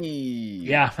 Hey.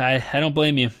 Yeah, I don't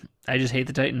blame you. I just hate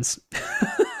the Titans.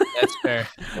 That's fair.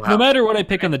 Wow. No matter what I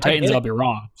pick on the Titans, I'll be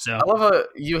wrong. So I love how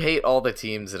you hate all the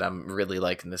teams that I'm really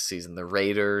liking this season. The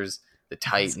Raiders, the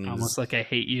Titans. It's almost like I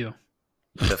hate you.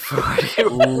 The 40.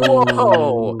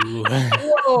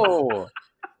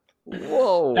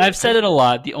 Whoa. I've said it a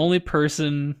lot. The only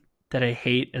person that I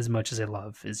hate as much as I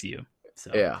love is you.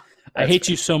 So yeah. I hate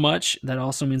you so much. That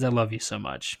also means I love you so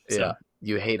much. So yeah.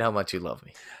 You hate how much you love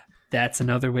me. That's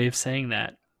another way of saying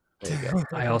that. There you go.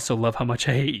 I also love how much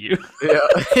I hate you.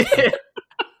 Yeah.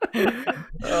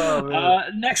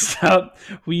 Next up,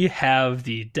 we have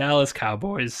the Dallas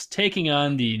Cowboys taking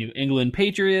on the New England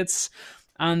Patriots.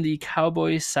 On the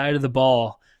Cowboys side of the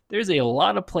ball, there's a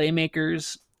lot of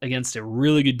playmakers against a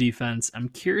really good defense. I'm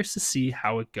curious to see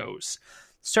how it goes.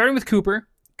 Starting with Cooper.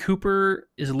 Cooper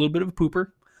is a little bit of a pooper.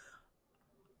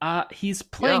 He's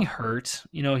playing hurt.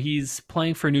 You know, he's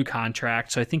playing for a new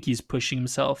contract, so I think he's pushing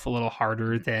himself a little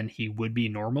harder than he would be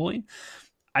normally.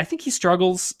 I think he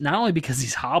struggles not only because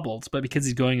he's hobbled, but because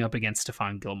he's going up against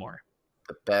Stephon Gilmore.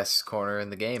 The best corner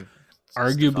in the game.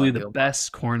 Arguably the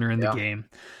best corner in the game.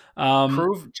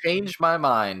 Changed my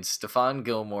mind. Stephon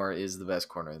Gilmore is the best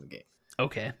corner in the game.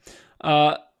 Okay.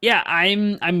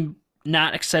 I'm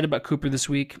not excited about Cooper this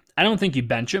week. I don't think you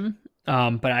bench him,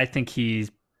 but I think he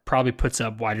probably puts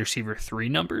up wide receiver 3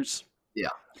 numbers. Yeah.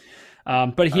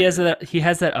 But he has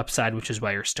that upside, which is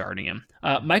why you're starting him.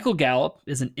 Michael Gallup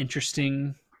is an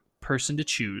interesting person to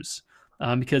choose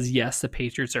because yes, the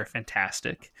Patriots are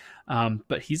fantastic,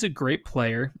 but he's a great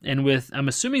player. And I'm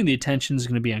assuming the attention is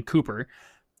going to be on Cooper.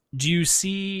 Do you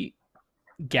see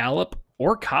Gallup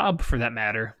or Cobb, for that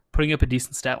matter, putting up a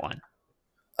decent stat line?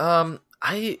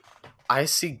 I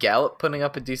see Gallup putting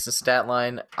up a decent stat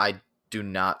line. I do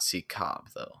not see Cobb,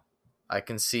 though. I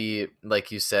can see,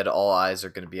 like you said, all eyes are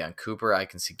going to be on Cooper. I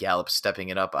can see Gallup stepping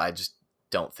it up. I just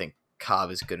don't think Cobb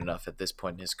is good enough at this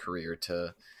point in his career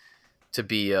to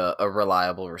be a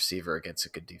reliable receiver against a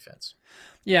good defense.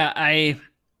 Yeah,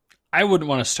 I wouldn't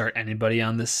want to start anybody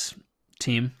on this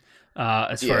team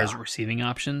as far Yeah. as receiving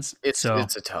options. It's a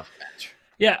tough match.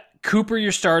 Yeah, Cooper,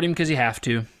 you're starting because you have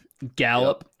to.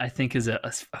 Gallup, I think, is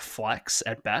a flex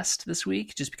at best this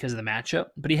week just because of the matchup,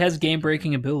 but he has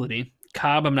game-breaking ability.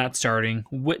 Cobb, I'm not starting.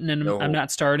 Witten, No. I'm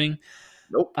not starting.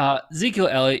 Nope. Ezekiel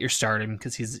Elliott, you're starting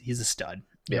because he's a stud.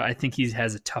 You know, Yeah. I think he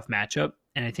has a tough matchup,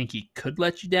 and I think he could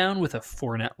let you down with a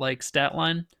Fournette-like stat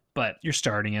line, but you're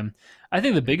starting him. I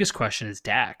think the biggest question is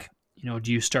Dak. You know,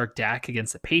 do you start Dak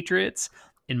against the Patriots?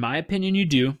 In my opinion, you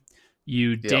do.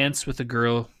 You dance with the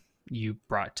girl you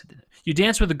brought to you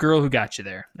dance with the girl who got you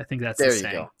there. I think that's There the you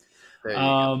saying. go. There you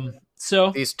go.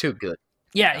 So He's too good.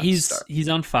 yeah, Not to he's start.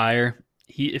 on fire.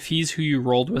 If he's who you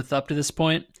rolled with up to this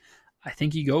point, I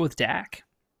think you go with Dak.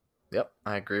 Yep,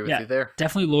 I agree with Yeah. you there.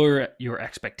 Definitely lower your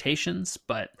expectations,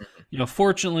 but you know,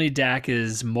 fortunately, Dak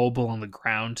is mobile on the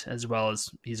ground as well as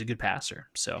he's a good passer.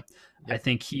 So I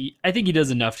think he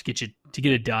does enough to get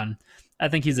it done. I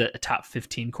think he's a top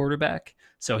 15 quarterback,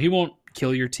 so he won't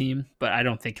kill your team, but I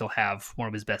don't think he'll have one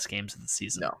of his best games of the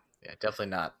season. No, yeah, definitely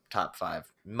not top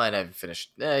 5. Might not even finish.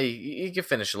 You can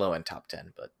finish low in top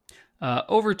 10, but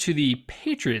Over to the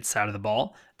Patriots side of the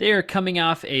ball, they are coming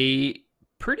off a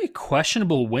pretty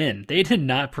questionable win. They did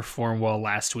not perform well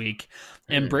last week,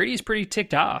 and Brady's pretty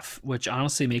ticked off, which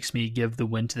honestly makes me give the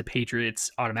win to the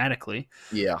Patriots automatically.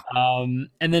 yeah, And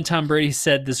then Tom Brady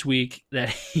said this week that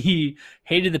he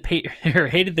hated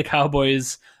the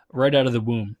Cowboys right out of the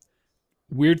womb.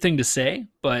 Weird thing to say,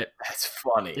 but that's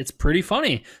funny. it's pretty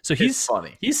funny. So It's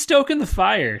funny. he's stoking the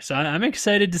fire. So I'm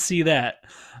excited to see that.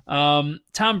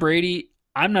 Tom Brady,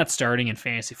 I'm not starting in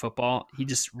fantasy football. He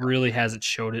just really hasn't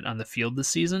showed it on the field this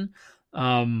season.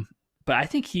 But I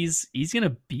think he's going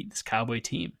to beat this Cowboy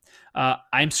team.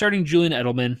 I'm starting Julian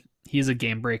Edelman. He's a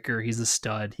game breaker. He's a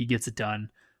stud. He gets it done.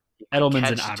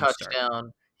 Edelman's an Catch a auto start.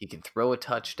 touchdown. He can throw a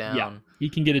touchdown. Yeah, he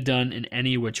can get it done in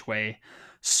any which way.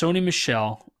 Sony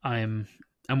Michel, I'm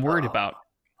worried about.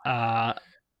 I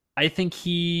think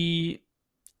he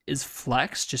is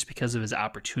flex just because of his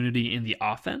opportunity in the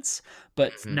offense,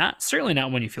 but certainly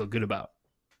not one you feel good about.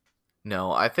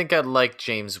 No, I think I'd like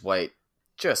James White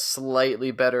just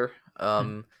slightly better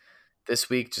this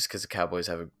week, just because the Cowboys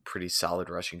have a pretty solid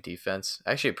rushing defense.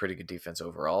 Actually, a pretty good defense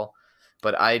overall.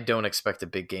 But I don't expect a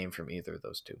big game from either of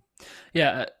those two.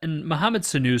 Yeah, and Mohamed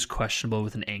Sanu's questionable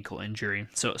with an ankle injury,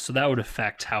 so that would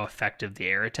affect how effective the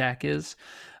air attack is.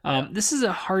 This is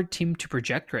a hard team to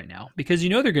project right now because you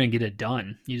know they're going to get it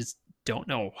done. You just don't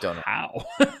know how.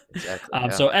 Exactly.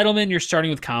 So Edelman, you're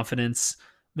starting with confidence.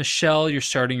 Michelle, you're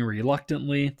starting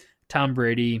reluctantly. Tom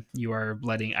Brady, you are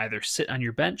letting either sit on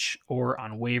your bench or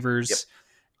on waivers. Yep.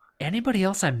 Anybody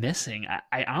else I'm missing?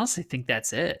 I honestly think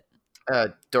that's it.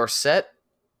 Dorsett,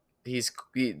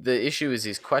 the issue is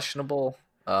he's questionable,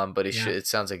 but it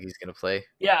sounds like he's going to play.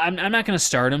 Yeah, I'm not going to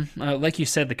start him. Like you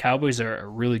said, the Cowboys are a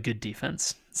really good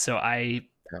defense, so I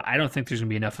don't think there's going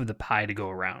to be enough of the pie to go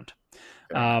around.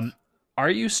 Are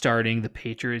you starting the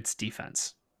Patriots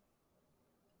defense?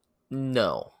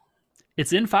 No.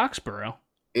 It's in Foxborough.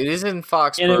 It is in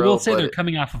Foxborough. And I will say they're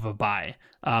coming off of a bye,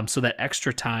 so that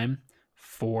extra time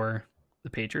for the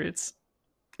Patriots.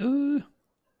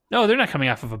 No, they're not coming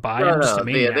off of a bye. I'm just a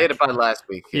maniac. They had a bye last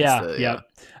week. Yeah.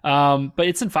 But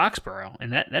it's in Foxborough,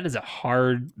 and that is a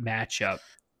hard matchup.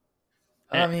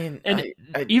 I mean,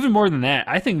 even more than that,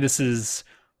 I think this is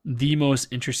the most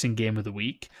interesting game of the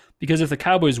week because if the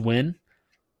Cowboys win,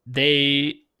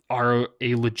 they are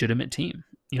a legitimate team.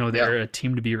 You know, they're a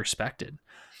team to be respected.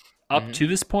 Up to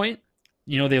this point,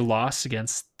 you know, they lost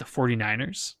against the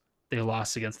 49ers. They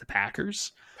lost against the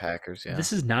Packers. Yeah.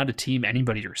 This is not a team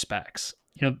anybody respects.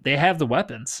 You know, they have the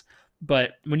weapons,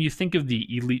 but when you think of the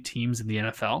elite teams in the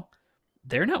NFL,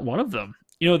 they're not one of them.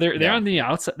 You know, they're on the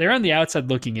outside. They're on the outside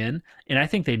looking in, and I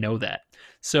think they know that.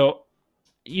 So,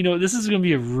 you know, this is going to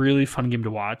be a really fun game to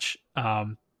watch.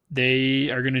 They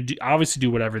are going to obviously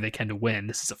do whatever they can to win.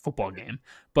 This is a football game,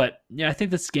 but yeah, I think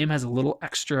this game has a little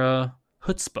extra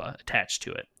chutzpah attached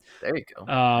to it. There you go.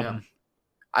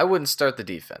 I wouldn't start the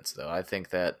defense though. I think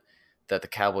that the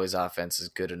Cowboys offense is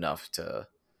good enough to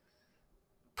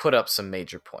put up some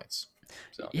major points.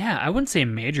 So yeah, I wouldn't say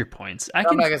major points. I'm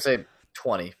not going to say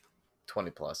 20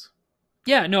 plus.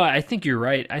 Yeah, no, I think you're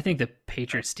right. I think the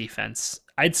Patriots defense,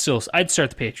 I'd start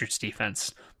the Patriots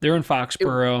defense. They're in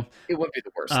Foxborough. It wouldn't be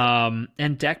the worst.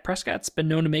 And Dak Prescott's been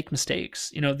known to make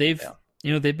mistakes. You know, they've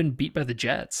been beat by the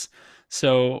Jets.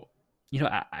 So, you know,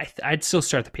 I'd still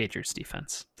start the Patriots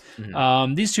defense.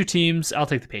 These two teams, I'll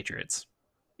take the Patriots.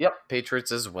 Yep,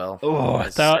 Patriots as well. Oh, I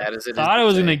thought I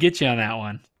was going to get you on that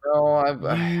one. No, I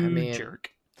mean, jerk.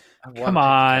 Come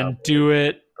on, do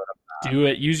it. Do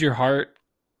it. Use your heart.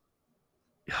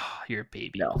 you're a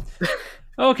baby. No.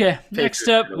 Okay, next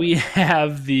up Patriots. we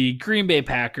have the Green Bay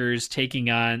Packers taking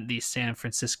on the San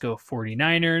Francisco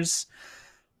 49ers.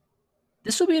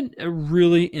 This will be a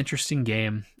really interesting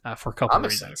game for a couple I'm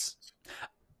of excited. reasons.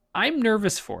 I'm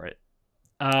nervous for it.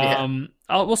 Yeah.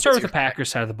 We'll start with It's the Packers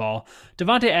side of the ball.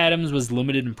 Devontae Adams was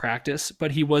limited in practice,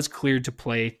 but he was cleared to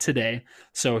play today,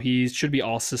 so he should be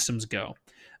all systems go.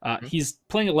 He's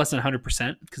playing at less than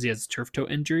 100% because he has a turf toe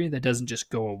injury that doesn't just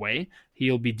go away.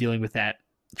 He'll be dealing with that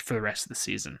for the rest of the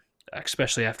season,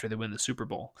 especially after they win the Super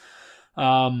Bowl.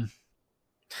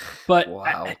 But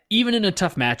Wow. even in a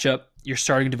tough matchup, you're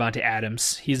starting Devontae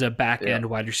Adams. He's a back-end Yeah.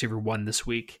 wide receiver 1 this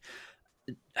week.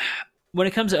 When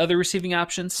it comes to other receiving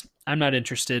options, I'm not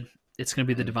interested. It's going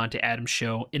to be the Devontae Adams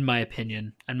show, in my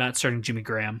opinion. I'm not starting Jimmy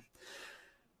Graham.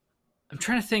 I'm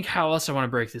trying to think how else I want to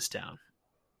break this down.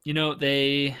 You know,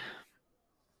 this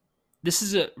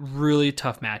is a really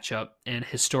tough matchup, and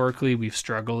historically we've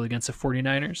struggled against the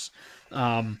 49ers.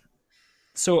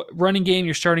 So running game,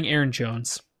 you're starting Aaron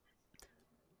Jones.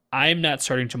 I'm not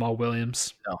starting Jamal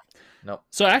Williams. No.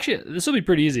 So actually, this will be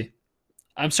pretty easy.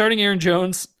 I'm starting Aaron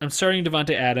Jones. I'm starting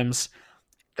Devontae Adams.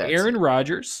 That's Aaron it.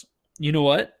 Rodgers, you know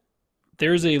what?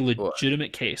 There's a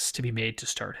legitimate case to be made to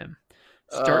start him.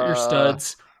 Start your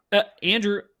studs.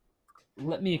 Andrew,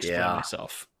 let me explain Yeah.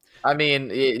 myself. I mean,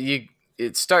 you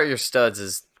start your studs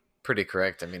is pretty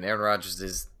correct. I mean, Aaron Rodgers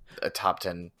is a top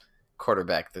 10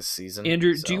 quarterback this season.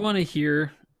 Andrew, so. do you want to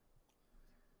hear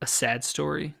a sad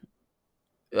story?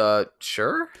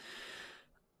 Sure.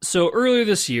 So earlier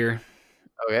this year,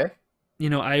 Okay. you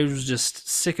know, I was just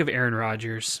sick of Aaron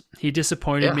Rodgers. He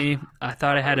disappointed Yeah. me. I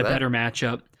thought I had a Remember that. better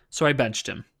matchup, so I benched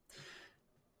him.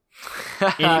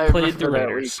 I And he played the remember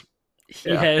that Raiders. He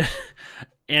Yeah. had,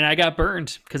 and I got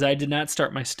burned because I did not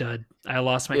start my stud. I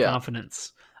lost my Yeah.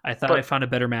 confidence. I thought But- I found a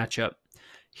better matchup.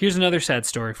 Here's another sad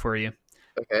story for you.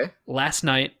 week. Okay. Last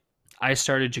night, I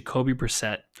started Jacoby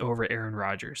Brissett over Aaron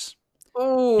Rodgers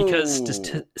Oh. because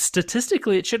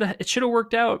statistically, it should have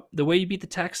worked out. The way you beat the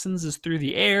Texans is through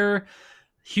the air.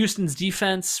 Houston's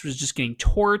defense was just getting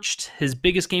torched. His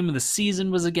biggest game of the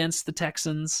season was against the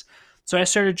Texans. So I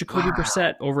started Jacoby Wow.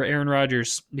 Brissett over Aaron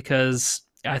Rodgers because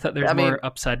I thought there was I mean- more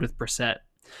upside with Brissett.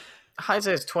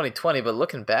 hindsight's 2020, but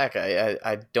looking back,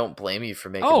 I don't blame you for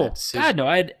making Oh, that decision. God, no.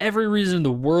 I had every reason in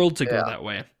the world to go Yeah. that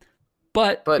way.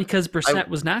 But because Brissett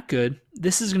was not good,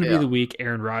 this is going to be Yeah. the week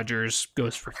Aaron Rodgers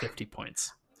goes for 50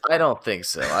 points. I don't think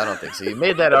so. You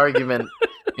made that argument,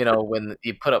 you know, when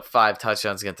you put up 5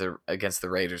 touchdowns against the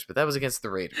Raiders, but that was against the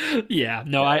Raiders. Yeah,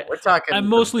 no, We're talking. I'm the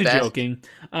mostly best joking.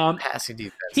 Passing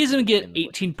defense. He's going to get in the league.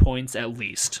 18 points at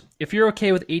least. If you're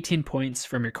okay with 18 points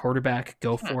from your quarterback,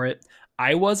 go for it.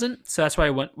 I wasn't, so that's why I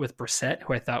went with Brissett,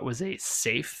 who I thought was a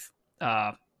safe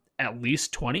at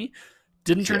least 20.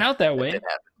 Didn't turn Yeah, out that that way. didn't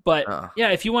happen. But yeah,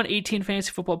 if you want 18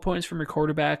 fantasy football points from your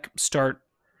quarterback, start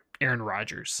Aaron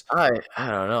Rodgers. I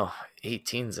don't know.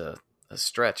 18's a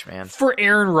stretch, man. For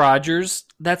Aaron Rodgers,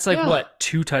 that's like Yeah. what,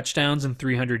 2 touchdowns and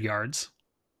 300 yards?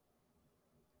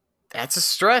 That's a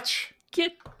stretch.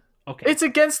 Okay. It's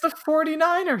against the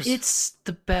 49ers. It's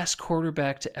the best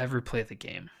quarterback to ever play the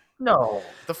game. No.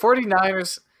 The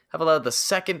 49ers have allowed the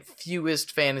second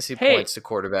fewest fantasy Hey. points to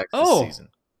quarterbacks Oh. this season.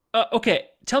 Okay,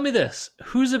 tell me this.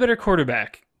 Who's a better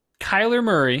quarterback? Kyler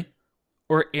Murray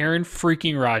or Aaron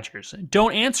freaking Rodgers?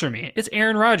 Don't answer me. It's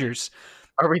Aaron Rodgers.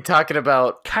 Are we talking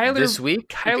about Kyler- this week?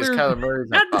 Because Kyler- Kyler Murray's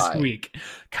Not on this bye. week.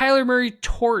 Kyler Murray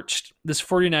torched this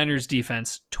 49ers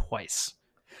defense twice.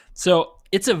 So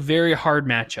it's a very hard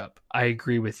matchup. I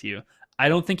agree with you. I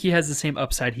don't think he has the same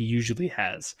upside he usually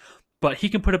has, but he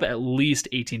can put up at least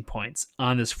 18 points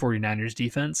on this 49ers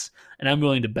defense, and I'm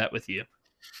willing to bet with you.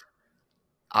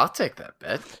 I'll take that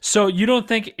bet. So you don't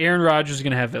think Aaron Rodgers is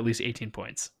going to have at least 18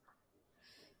 points?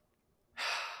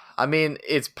 I mean,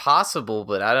 it's possible,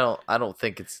 but I don't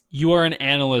think it's. You are an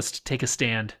analyst. Take a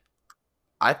stand.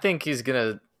 I think he's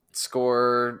gonna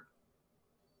score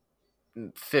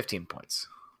 15 points.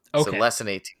 Okay. So less than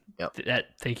 18. Yep.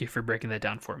 Thank you for breaking that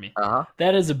down for me. Uh-huh.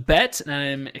 That is a bet, and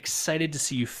I'm excited to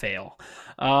see you fail.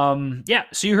 Yeah,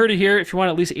 so you heard it here. If you want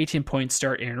at least 18 points,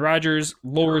 start Aaron Rodgers.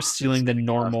 Lower ceiling than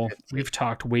normal. 15. We've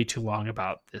talked way too long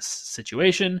about this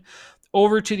situation.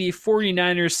 Over to the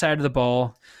 49ers side of the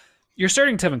ball. You're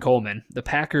starting Tevin Coleman. The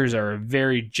Packers are a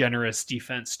very generous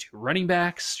defense to running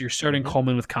backs. You're starting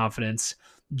Coleman with confidence.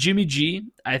 Jimmy G,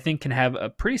 I think, can have a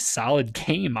pretty solid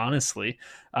game, honestly.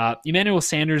 Emmanuel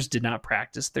Sanders did not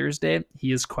practice Thursday.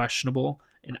 He is questionable,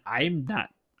 and I'm not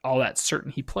all that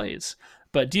certain he plays.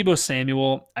 But Deebo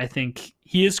Samuel, I think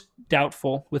he is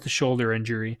doubtful with a shoulder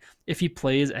injury. If he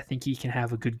plays, I think he can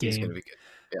have a good game. He's gonna be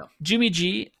good. Jimmy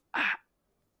G,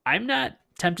 I'm not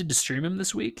tempted to stream him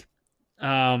this week.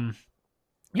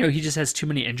 He just has too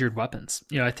many injured weapons.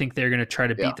 I think they're going to try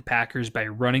to beat the Packers by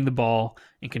running the ball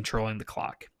and controlling the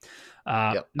clock.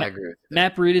 I agree with you.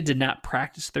 Matt Breida did not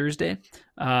practice Thursday,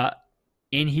 and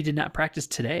he did not practice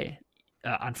today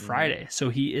on Friday. So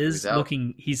he is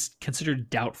he's considered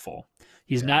doubtful.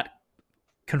 He's not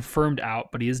confirmed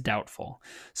out, but he is doubtful.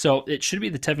 So it should be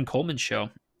the Tevin Coleman show,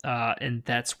 and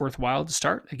that's worthwhile to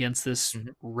start against this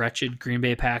wretched Green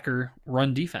Bay Packer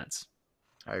run defense.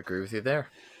 I agree with you there.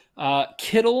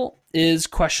 Kittle is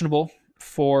questionable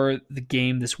for the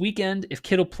game this weekend. If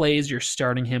Kittle plays, you're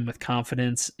starting him with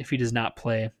confidence. If he does not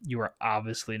play, you are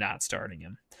obviously not starting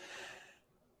him.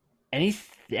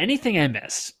 Anything I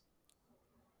missed?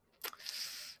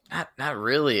 Not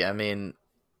really. I mean,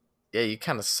 yeah, you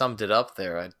kind of summed it up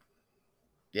there.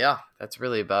 That's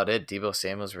really about it. Deebo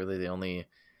Samuel's really the only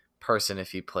person,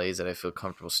 if he plays, that I feel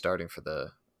comfortable starting for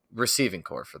the receiving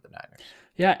core for the Niners.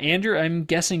 Yeah, Andrew, I'm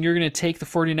guessing you're going to take the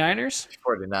 49ers?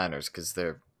 49ers, because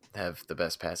they have the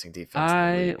best passing defense.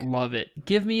 I love it.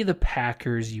 Give me the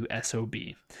Packers, you SOB.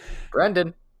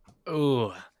 Brendan.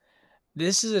 Ooh,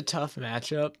 this is a tough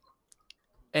matchup,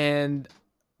 and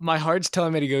my heart's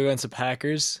telling me to go against the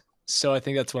Packers, so I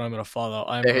think that's what I'm going to follow.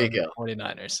 I'm there you going go.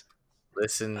 49ers.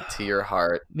 Listen to your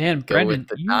heart. Man, go Brendan, with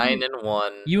the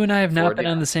 9-1. You and I have not been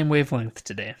on the same wavelength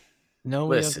today. No,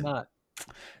 we have not.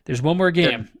 There's one more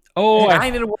game. Oh,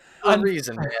 9-1 for a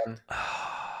reason, man.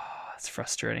 That's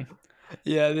frustrating.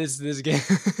 Yeah, this game.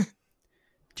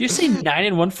 Do you say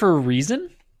 9-1 for a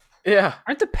reason? Yeah.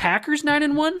 Aren't the Packers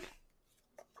 9-1?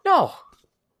 No.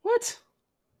 What?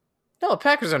 No, the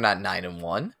Packers are not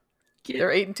 9-1. They're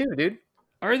 8-2, dude.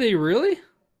 Are they really?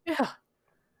 Yeah.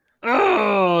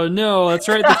 Oh no, that's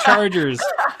right. The Chargers.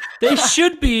 They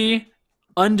should be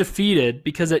undefeated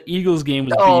because that Eagles game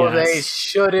was BS. Oh, they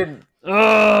shouldn't.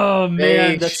 Oh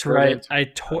man, that's right.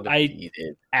 I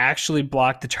actually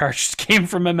blocked the Chargers game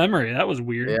from my memory. That was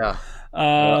weird. Yeah.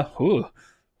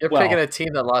 You're picking a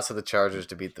team that lost to the Chargers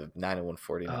to beat the 9-1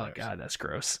 49ers. Oh god, that's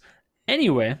gross.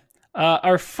 Anyway,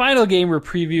 our final game we're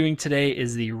previewing today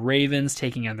is the Ravens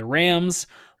taking on the Rams.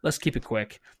 Let's keep it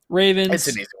quick. Ravens. It's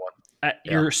an easy one.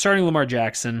 You're starting Lamar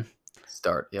Jackson.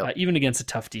 Yep. Even against a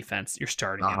tough defense, you're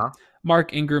starting him.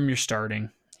 Mark Ingram, you're starting.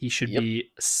 He should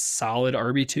be solid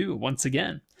RB2 once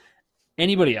again.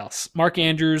 Anybody else? Mark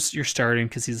Andrews, you're starting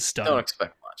because he's a stud. Don't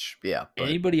expect much. Yeah.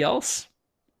 Anybody else?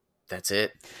 That's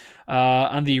it.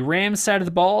 On the Rams side of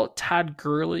the ball, Todd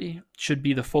Gurley should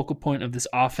be the focal point of this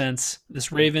offense.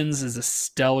 This Ravens is a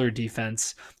stellar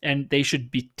defense, and they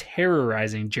should be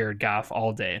terrorizing Jared Goff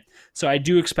all day. So I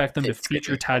do expect them to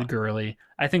feature Todd Gurley.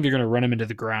 I think they're going to run him into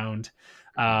the ground.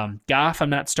 Goff, I'm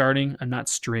not starting. I'm not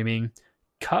streaming.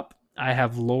 Kupp, I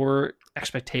have lower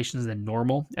expectations than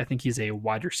normal. I think he's a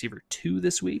wide receiver 2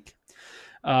 this week.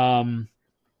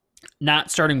 Not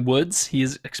starting Woods. He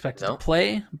is expected to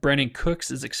play. Brandon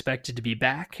Cooks is expected to be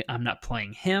back. I'm not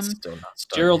playing him.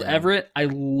 Gerald Everett, I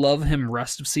love him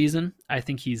rest of season. I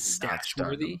think he's stash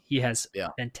worthy. He has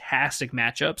fantastic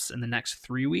matchups in the next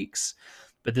 3 weeks.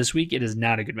 But this week, it is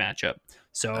not a good matchup.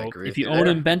 So if you own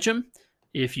him, bench him.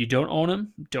 If you don't own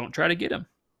him, don't try to get him.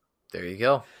 There you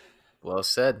go. Well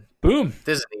said. Boom.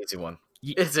 This is an easy one.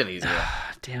 It's an easy one.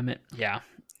 Damn it. Yeah.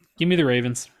 Give me the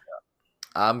Ravens.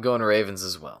 I'm going Ravens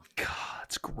as well. God,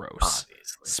 it's gross.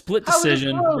 Obviously. Split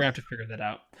decision. We're gonna have to figure that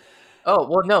out. Oh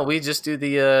well, no, we just do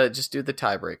the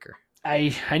tiebreaker.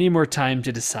 I need more time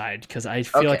to decide because I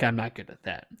feel like I'm not good at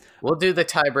that. We'll do the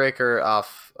tiebreaker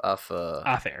off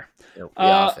air.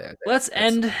 Off air. Let's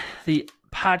end the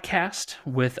podcast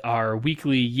with our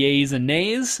weekly yays and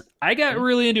nays. I got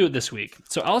really into it this week,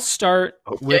 so I'll start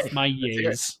with my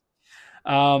yays.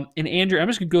 And Andrew, I'm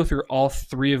just gonna go through all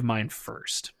 3 of mine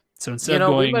first. So instead of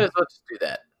going, we might as well just do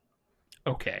that.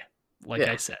 Okay,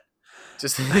 I said,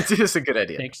 just it's a good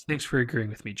idea. Thanks for agreeing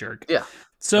with me, jerk. Yeah.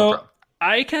 So no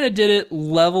I kind of did it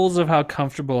levels of how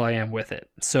comfortable I am with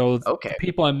it. So the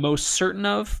people I'm most certain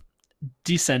of,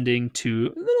 descending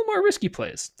to a little more risky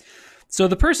plays. So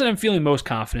the person I'm feeling most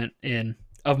confident in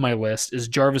of my list is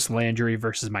Jarvis Landry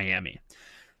versus Miami.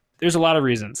 There's a lot of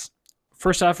reasons.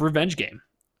 First off, revenge game.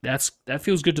 That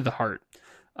feels good to the heart.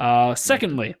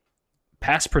 Secondly,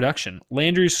 pass production.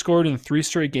 Landry's scored in 3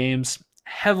 straight games,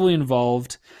 heavily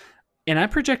involved, and I'm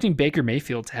projecting Baker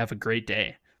Mayfield to have a great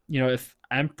day. If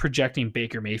I'm projecting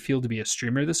Baker Mayfield to be a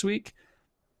streamer this week,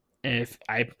 and if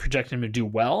I project him to do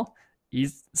well,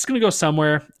 it's going to go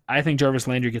somewhere. I think Jarvis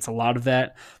Landry gets a lot of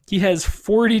that. He has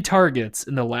 40 targets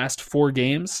in the last 4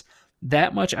 games.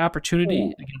 That much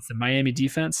opportunity against the Miami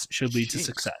defense should lead to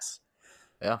success.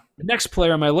 Yeah. The next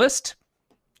player on my list,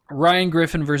 Ryan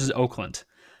Griffin versus Oakland.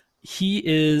 He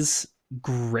is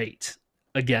great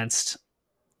against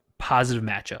positive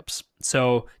matchups.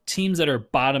 So teams that are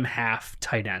bottom half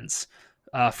tight ends.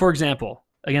 For example,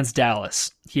 against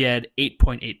Dallas, he had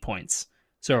 8.8 points.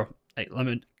 So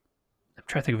I'm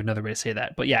trying to think of another way to say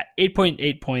that. But yeah,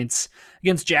 8.8 points.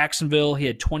 Against Jacksonville, he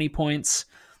had 20 points.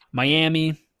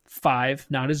 Miami, 5,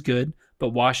 not as good. But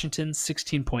Washington,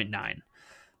 16.9.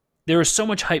 There was so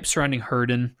much hype surrounding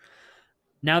Herndon.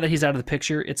 Now that he's out of the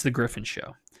picture, it's the Griffin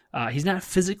show. He's not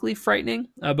physically frightening,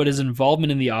 but his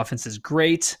involvement in the offense is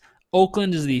great.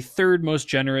 Oakland is the third most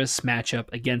generous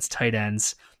matchup against tight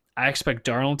ends. I expect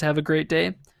Darnold to have a great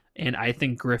day, and I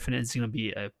think Griffin is going to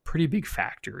be a pretty big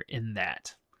factor in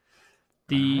that.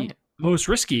 The most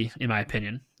risky, in my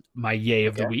opinion, my yay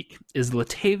of the week, is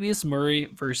Latavius Murray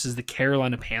versus the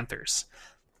Carolina Panthers.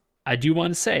 I do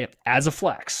want to say, as a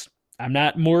flex, I'm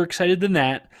not more excited than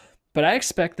that, but I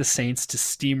expect the Saints to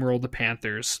steamroll the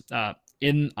Panthers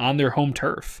on their home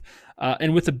turf.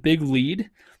 And with a big lead,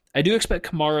 I do expect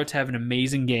Kamara to have an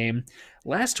amazing game.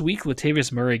 Last week,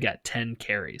 Latavius Murray got 10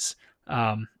 carries.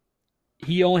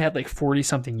 He only had like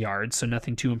 40-something yards, so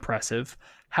nothing too impressive.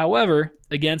 However,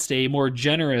 against a more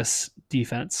generous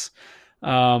defense,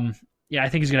 I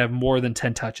think he's going to have more than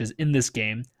 10 touches in this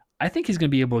game. I think he's going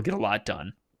to be able to get a lot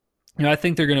done. I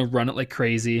think they're going to run it like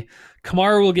crazy.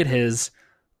 Kamara will get his.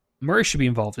 Murray should be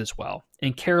involved as well.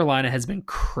 And Carolina has been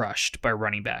crushed by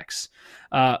running backs.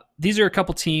 These are a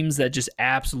couple teams that just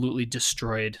absolutely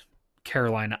destroyed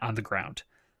Carolina on the ground.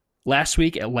 Last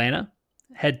week, Atlanta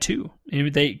had 2.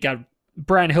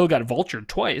 Brian Hill got vultured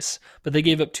twice, but they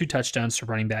gave up 2 touchdowns to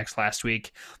running backs last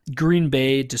week. Green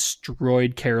Bay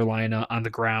destroyed Carolina on the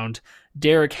ground.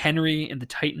 Derrick Henry and the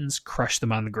Titans crushed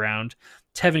them on the ground.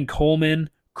 Tevin Coleman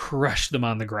crushed them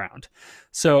on the ground.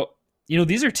 So,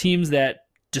 these are teams that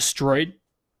destroyed,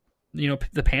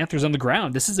 the Panthers on the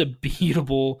ground. This is a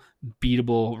beatable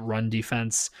run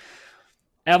defense.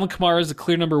 Alvin Kamara is the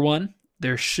clear number 1.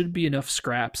 There should be enough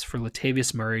scraps for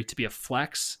Latavius Murray to be a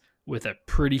flex with a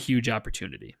pretty huge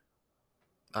opportunity.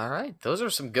 All right. Those are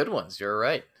some good ones. You're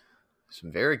right.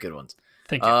 Some very good ones.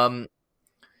 Thank you.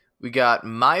 We got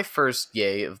my first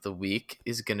yay of the week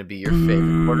is going to be your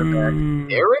favorite quarterback,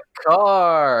 Derek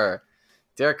Carr.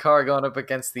 Derek Carr going up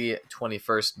against the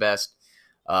 21st best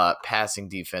passing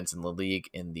defense in the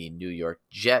league in the New York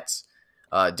Jets.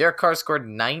 Derek Carr scored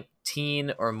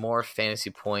 19 or more fantasy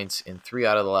points in 3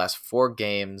 out of the last 4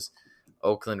 games.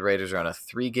 Oakland Raiders are on a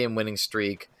 3-game winning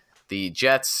streak. The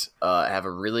Jets have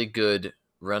a really good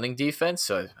running defense,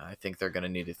 so I think they're going to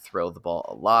need to throw the ball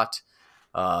a lot.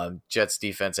 Jets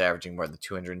defense averaging more than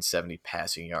 270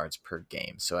 passing yards per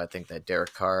game. So I think that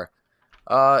Derek Carr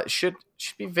should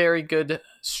be very good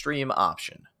stream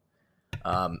option.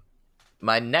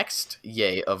 My next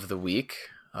yay of the week,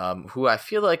 who I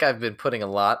feel like I've been putting him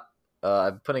a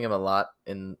lot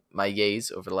in my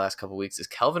yays over the last couple weeks, is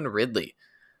Calvin Ridley.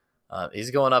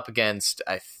 He's going up against,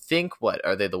 I think,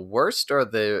 are they the worst or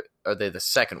are they the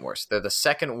second worst? They're the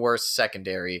second worst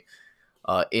secondary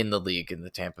in the league in the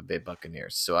Tampa Bay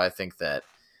Buccaneers. So I think that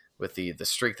with the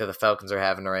streak that the Falcons are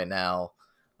having right now,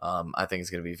 I think it's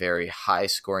going to be a very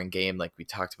high-scoring game like we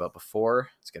talked about before.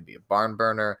 It's going to be a barn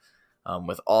burner.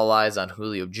 With all eyes on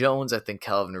Julio Jones, I think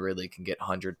Calvin Ridley can get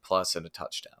 100-plus and a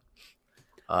touchdown.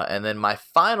 And then my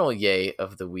final yay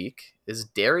of the week is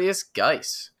Darius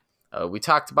Geis. We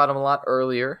talked about him a lot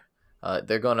earlier.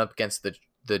 They're going up against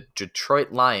the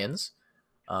Detroit Lions,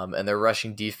 and their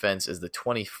rushing defense is the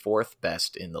 24th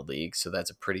best in the league, so that's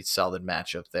a pretty solid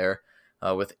matchup there.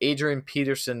 With Adrian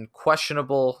Peterson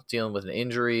questionable, dealing with an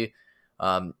injury,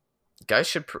 Geis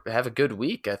should have a good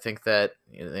week. I think that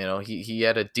he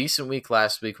had a decent week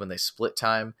last week when they split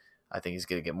time. I think he's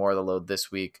going to get more of the load this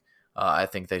week. I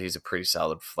think that he's a pretty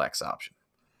solid flex option.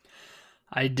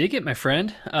 I dig it, my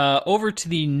friend. Over to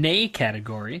the nay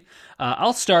category.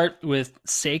 I'll start with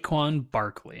Saquon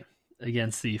Barkley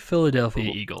against the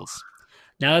Philadelphia Eagles.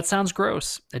 Now, that sounds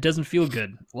gross. It doesn't feel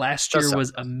good. Last year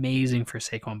was amazing for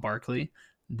Saquon Barkley.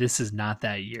 This is not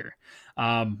that year.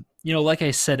 Like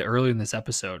I said earlier in this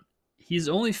episode, he's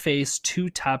only faced 2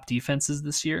 top defenses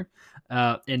this year,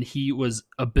 and he was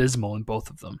abysmal in both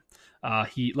of them.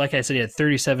 He had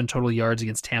 37 total yards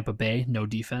against Tampa Bay, no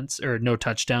defense or no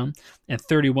touchdown, and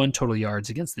 31 total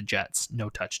yards against the Jets, no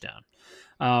touchdown.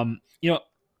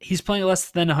 He's playing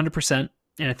less than 100%,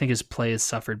 and I think his play has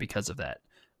suffered because of that.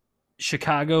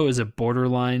 Chicago is a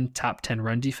borderline top 10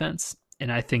 run defense,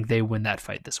 and I think they win that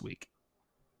fight this week.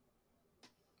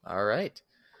 All right.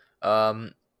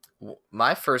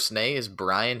 My first nay is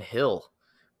Brian Hill.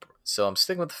 So I'm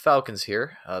sticking with the Falcons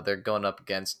here. They're going up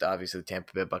against, obviously, the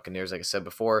Tampa Bay Buccaneers, like I said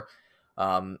before.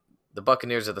 The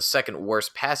Buccaneers are the second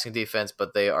worst passing defense,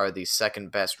 but they are the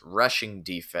second best rushing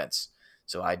defense.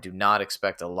 So I do not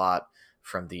expect a lot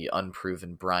from the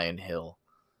unproven Brian Hill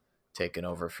taking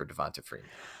over for Devonta Freeman.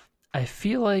 I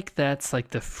feel like that's like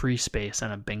the free space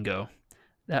on a bingo.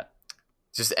 That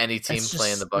just any team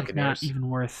playing the Buccaneers. Like not even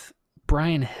worth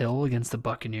Brian Hill against the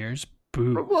Buccaneers.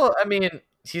 Boo. Well, I mean,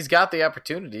 he's got the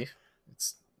opportunity.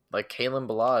 It's like Kalen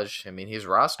Ballage. I mean, he's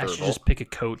rosterable. I should just pick a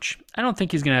coach. I don't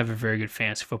think he's going to have a very good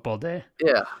fantasy football day.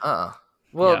 Yeah.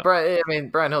 Well, yeah.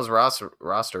 Brian Hill's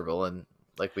rosterable, and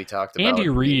like we talked about, Andy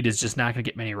Reid is just not going to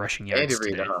get many rushing yards.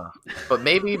 Andy Reid, but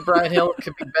maybe Brian Hill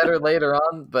could be better later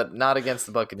on, but not against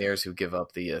the Buccaneers, who give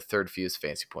up the third fewest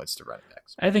fantasy points to running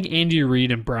backs. I think Andy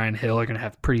Reid and Brian Hill are going to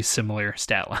have pretty similar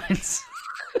stat lines.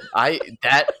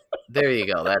 There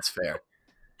you go. That's fair.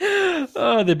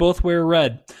 Oh, they both wear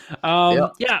red.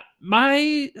 Yep. Yeah,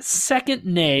 my second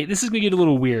nay. This is going to get a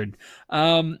little weird.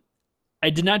 I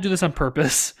did not do this on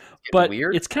purpose, but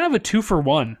it's kind of a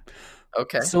 2-for-1.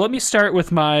 Okay. So let me start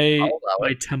with my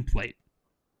template.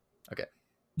 Okay.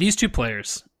 These two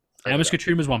players. I'm just going to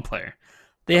treat them as one player.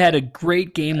 They had a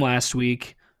great game last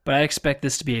week, but I expect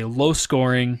this to be a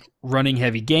low-scoring,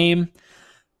 running-heavy game.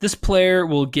 This player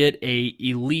will get a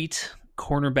elite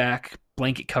cornerback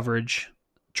blanket coverage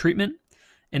treatment,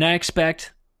 and I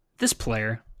expect this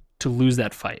player to lose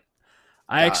that fight.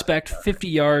 I expect 50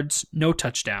 yards, no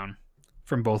touchdown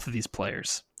from both of these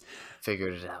players.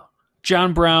 Figured it out.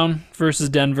 John Brown versus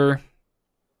Denver.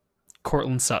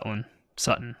 Cortland Sutton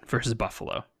versus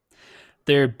Buffalo.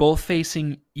 They're both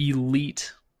facing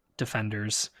elite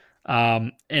defenders,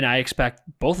 and I expect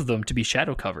both of them to be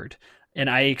shadow covered. And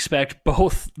I expect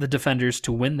both the defenders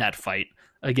to win that fight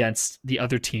against the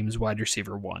other team's wide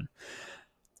receiver 1.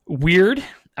 Weird.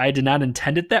 I did not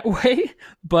intend it that way,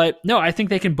 but no, I think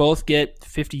they can both get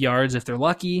 50 yards if they're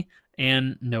lucky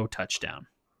and no touchdown.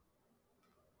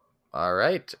 All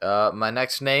right. My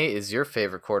next nay is your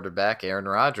favorite quarterback, Aaron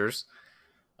Rodgers.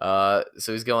 So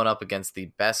he's going up against the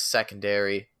best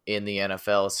secondary in the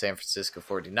NFL, San Francisco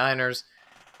 49ers.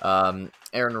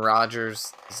 Aaron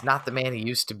Rodgers is not the man he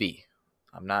used to be.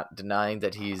 I'm not denying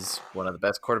that he's one of the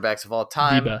best quarterbacks of all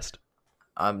time. The best.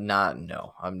 I'm not going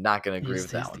to agree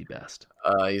with that one. He's the best.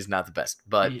 He's not the best,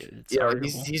 but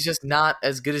he's just not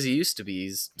as good as he used to be.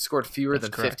 He's scored fewer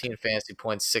than 15 fantasy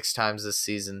points 6 times this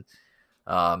season.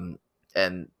 And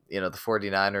the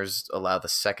 49ers allow the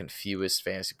second fewest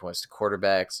fantasy points to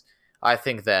quarterbacks. I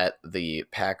think that the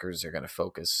Packers are going to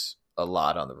focus a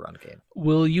lot on the run game.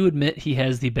 Will you admit he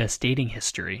has the best dating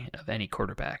history of any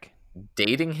quarterback?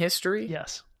 Dating history?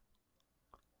 Yes.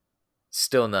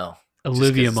 Still no.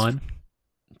 Olivia Munn.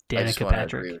 Danica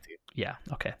Patrick. Yeah,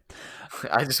 okay.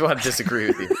 I just want to disagree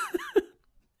with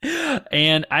you.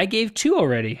 And I gave 2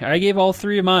 already. I gave all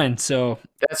 3 of mine, so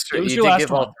that's true. You did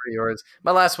give all 3 yours.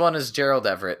 My last one is Gerald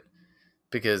Everett,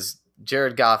 because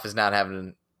Jared Goff is not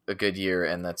having a good year,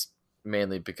 and that's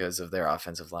mainly because of their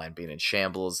offensive line being in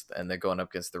shambles, and they're going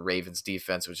up against the Ravens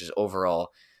defense, which is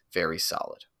overall very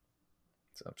solid.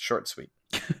 So short and sweet.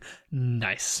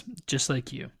 Nice. Just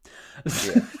like you.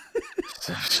 Yeah.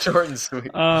 Short and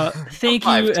sweet. Thank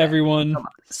you, everyone,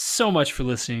 so much for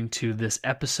listening to this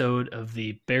episode of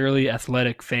the Barely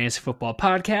Athletic Fantasy Football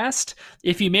Podcast.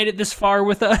 If you made it this far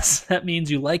with us, that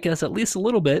means you like us at least a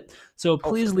little bit. So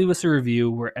please leave us a review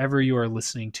wherever you are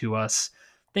listening to us.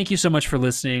 Thank you so much for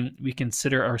listening. We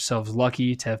consider ourselves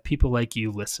lucky to have people like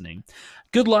you listening.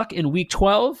 Good luck in Week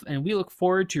 12, and we look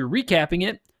forward to recapping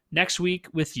it next week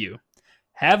with you.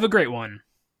 Have a great one.